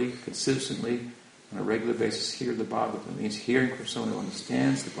 regularly, consistently, on a regular basis, hear the Bhagavatam. It means hearing from someone who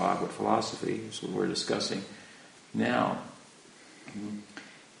understands the Bhagavad philosophy. That's what we're discussing now.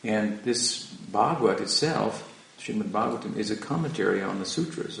 And this Bhagavad itself, Srimad Bhagavatam, is a commentary on the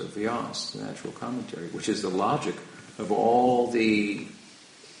sutras of Vyasa, the natural commentary, which is the logic of all the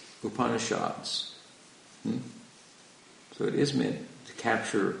Upanishads. So it is meant to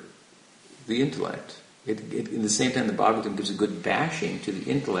capture the intellect. It, in the same time, the Bhagavatam gives a good bashing to the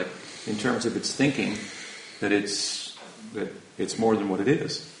intellect in terms of its thinking that it's more than what it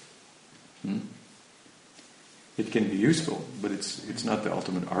is. It can be useful, but it's not the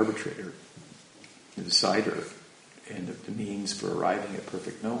ultimate arbitrator, the decider, and the means for arriving at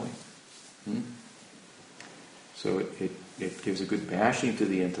perfect knowing. So it gives a good bashing to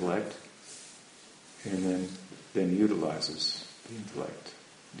the intellect, and then utilizes the intellect.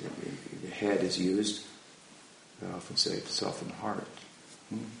 The head is used, I often say, to soften the heart.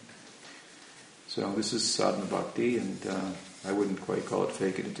 So this is sadhana bhakti, and I wouldn't quite call it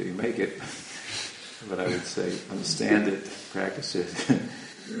fake it until you make it, but I would say understand it, practice it,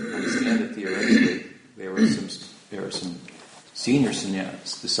 understand it theoretically. There were some senior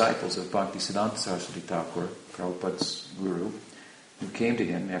sannyas, disciples of Bhaktisiddhanta Saraswati Thakur, Prabhupada's guru, who came to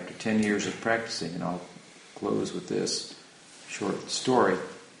him after 10 years of practicing, and I'll close with this short story.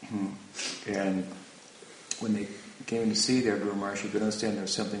 And when they came to see their Guru Maharaj, he could understand there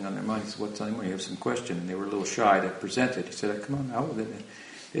was something on their mind. He said, "What's on your mind? You have some question." And they were a little shy to present it. He said, "Come on, out with it."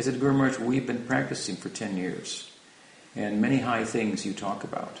 They said, "Guru Maharaj, we've been practicing for 10 years, and many high things you talk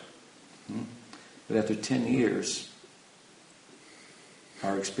about. But after 10 years,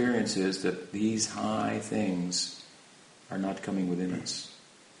 our experience is that these high things are not coming within us."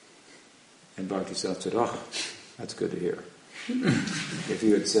 And Bhaktisiddhanta said, "Oh, that's good to hear. If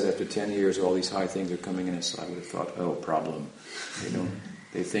you had said after 10 years all these high things are coming in us, I would have thought, oh, problem.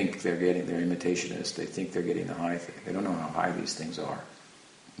 They think they're imitationists. They think they're getting the high thing. They don't know how high these things are."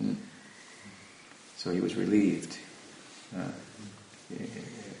 So he was relieved.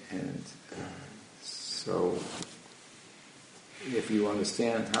 So if you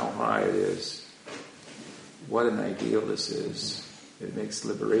understand how high it is, what an ideal this is, it makes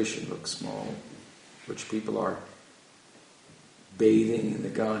liberation look small, which people are bathing in the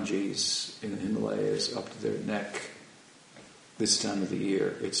Ganges in the Himalayas up to their neck this time of the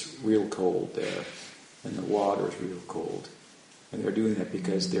year. It's real cold there, and the water is real cold. And they're doing that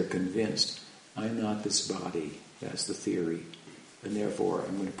because they're convinced, I'm not this body, that's the theory, and therefore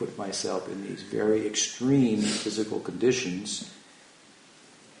I'm going to put myself in these very extreme physical conditions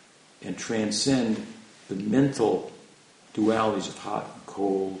and transcend the mental dualities of hot and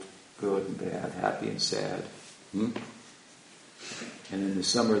cold, good and bad, happy and sad. And in the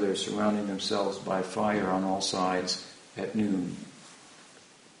summer they're surrounding themselves by fire on all sides at noon.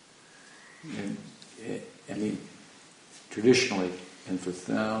 And traditionally, and for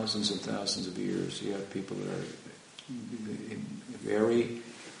thousands and thousands of years, you have people that are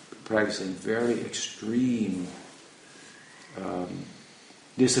practicing very extreme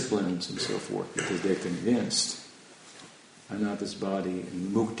disciplines and so forth, because they're convinced, I'm not this body,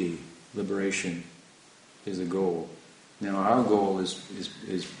 and mukti, liberation, is the goal. Now our goal is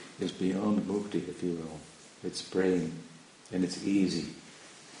beyond mukti, if you will. It's praying, and it's easy,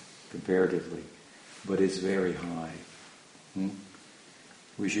 comparatively, but it's very high.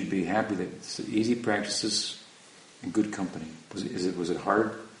 We should be happy that it's easy practices and good company. Was it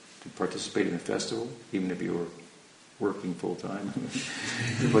hard to participate in the festival, even if you were working full time?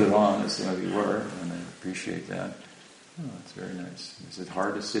 You put it on as some of you were, and I appreciate that. Oh, it's very nice. Is it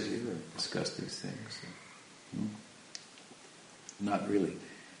hard to sit here and discuss these things? Not really.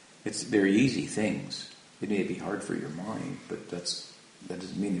 It's very easy things. It may be hard for your mind, but that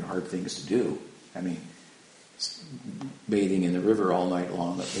doesn't mean they're hard things to do. I mean, bathing in the river all night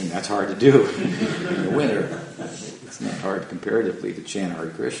long, that's hard to do in the winter. It's not hard comparatively to chant Hare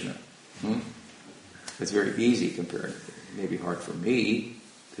Krishna. It's very easy comparatively. It may be hard for me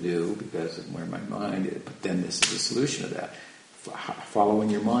to do because of where my mind is, but then this is the solution to that. Following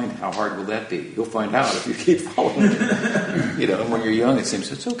your mind, how hard will that be? You'll find out if you keep following it. When you're young, it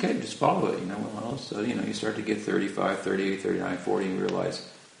seems it's okay, just follow it. Well, so you start to get 35, 38, 39, 40, and you realize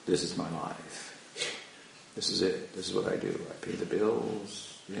this is my life. This is it. This is what I do. I pay the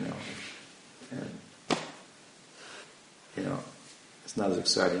bills. And it's not as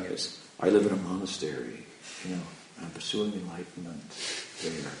exciting as I live in a monastery. I'm pursuing enlightenment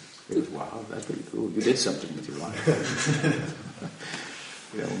there. It was, wow, that's pretty cool. You did something with your life.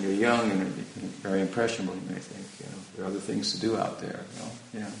 When you're young and very impressionable, you may think, there are other things to do out there.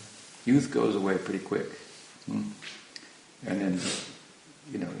 Youth goes away pretty quick. And then,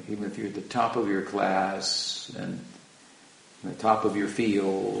 even if you're at the top of your class and the top of your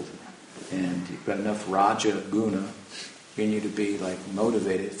field, and you've got enough Raja Guna in you to be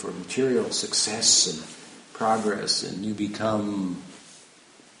motivated for material success and progress, and you become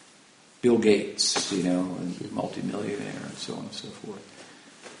Bill Gates, and multimillionaire, and so on and so forth.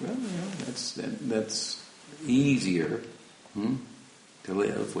 Well, that's easier to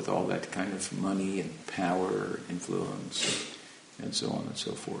live with all that kind of money and power, influence, and so on and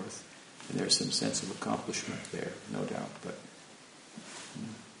so forth. And there's some sense of accomplishment there, no doubt, but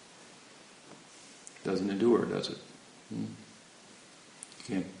it doesn't endure, does it? You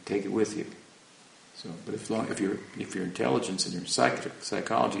can't take it with you. So, but if your intelligence and your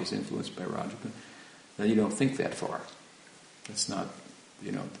psychology is influenced by Rajaguna, then you don't think that far. It's not,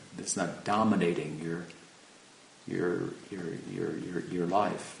 it's not dominating your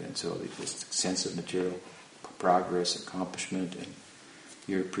life, and so this sense of material progress, accomplishment, and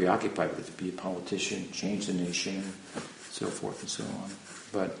you're preoccupied with it to be a politician, change the nation, so forth and so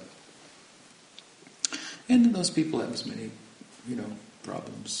on. And those people have as many,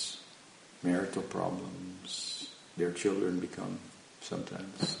 problems. Marital problems, their children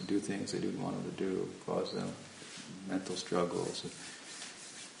sometimes do things they didn't want them to do, cause them mental struggles.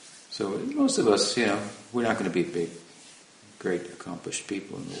 So most of us, we're not going to be big, great, accomplished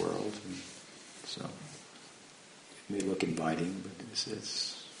people in the world. And so it may look inviting, but it's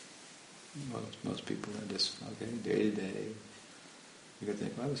most people are just, day to day. You got to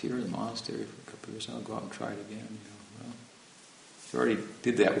think, I was here in the monastery for a couple of years, I'll go out and try it again. You already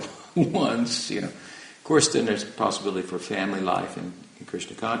did that once, Of course, then there's a possibility for family life and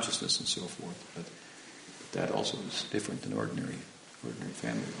Krishna consciousness and so forth, but that also is different than ordinary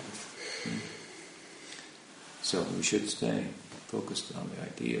family life. So we should stay focused on the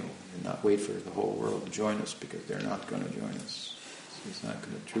ideal and not wait for the whole world to join us, because they're not going to join us. So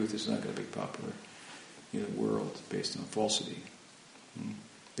truth is not going to be popular in a world based on falsity.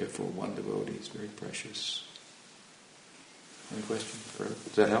 Therefore, one devotee is very precious. Any question further?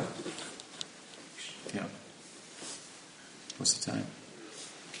 Does that help? Yeah. What's the time?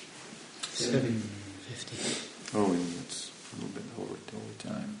 7:50. Oh, it's a little bit over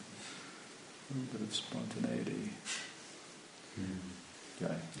time. A little bit of spontaneity.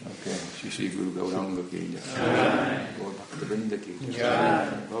 Okay. Shri Shri Guru Gauranga ki jai. Gaur Bhaktivinoda ki jai.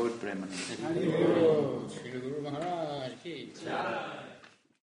 Gaur Premanand. Shri Guru Maharaj ki jai.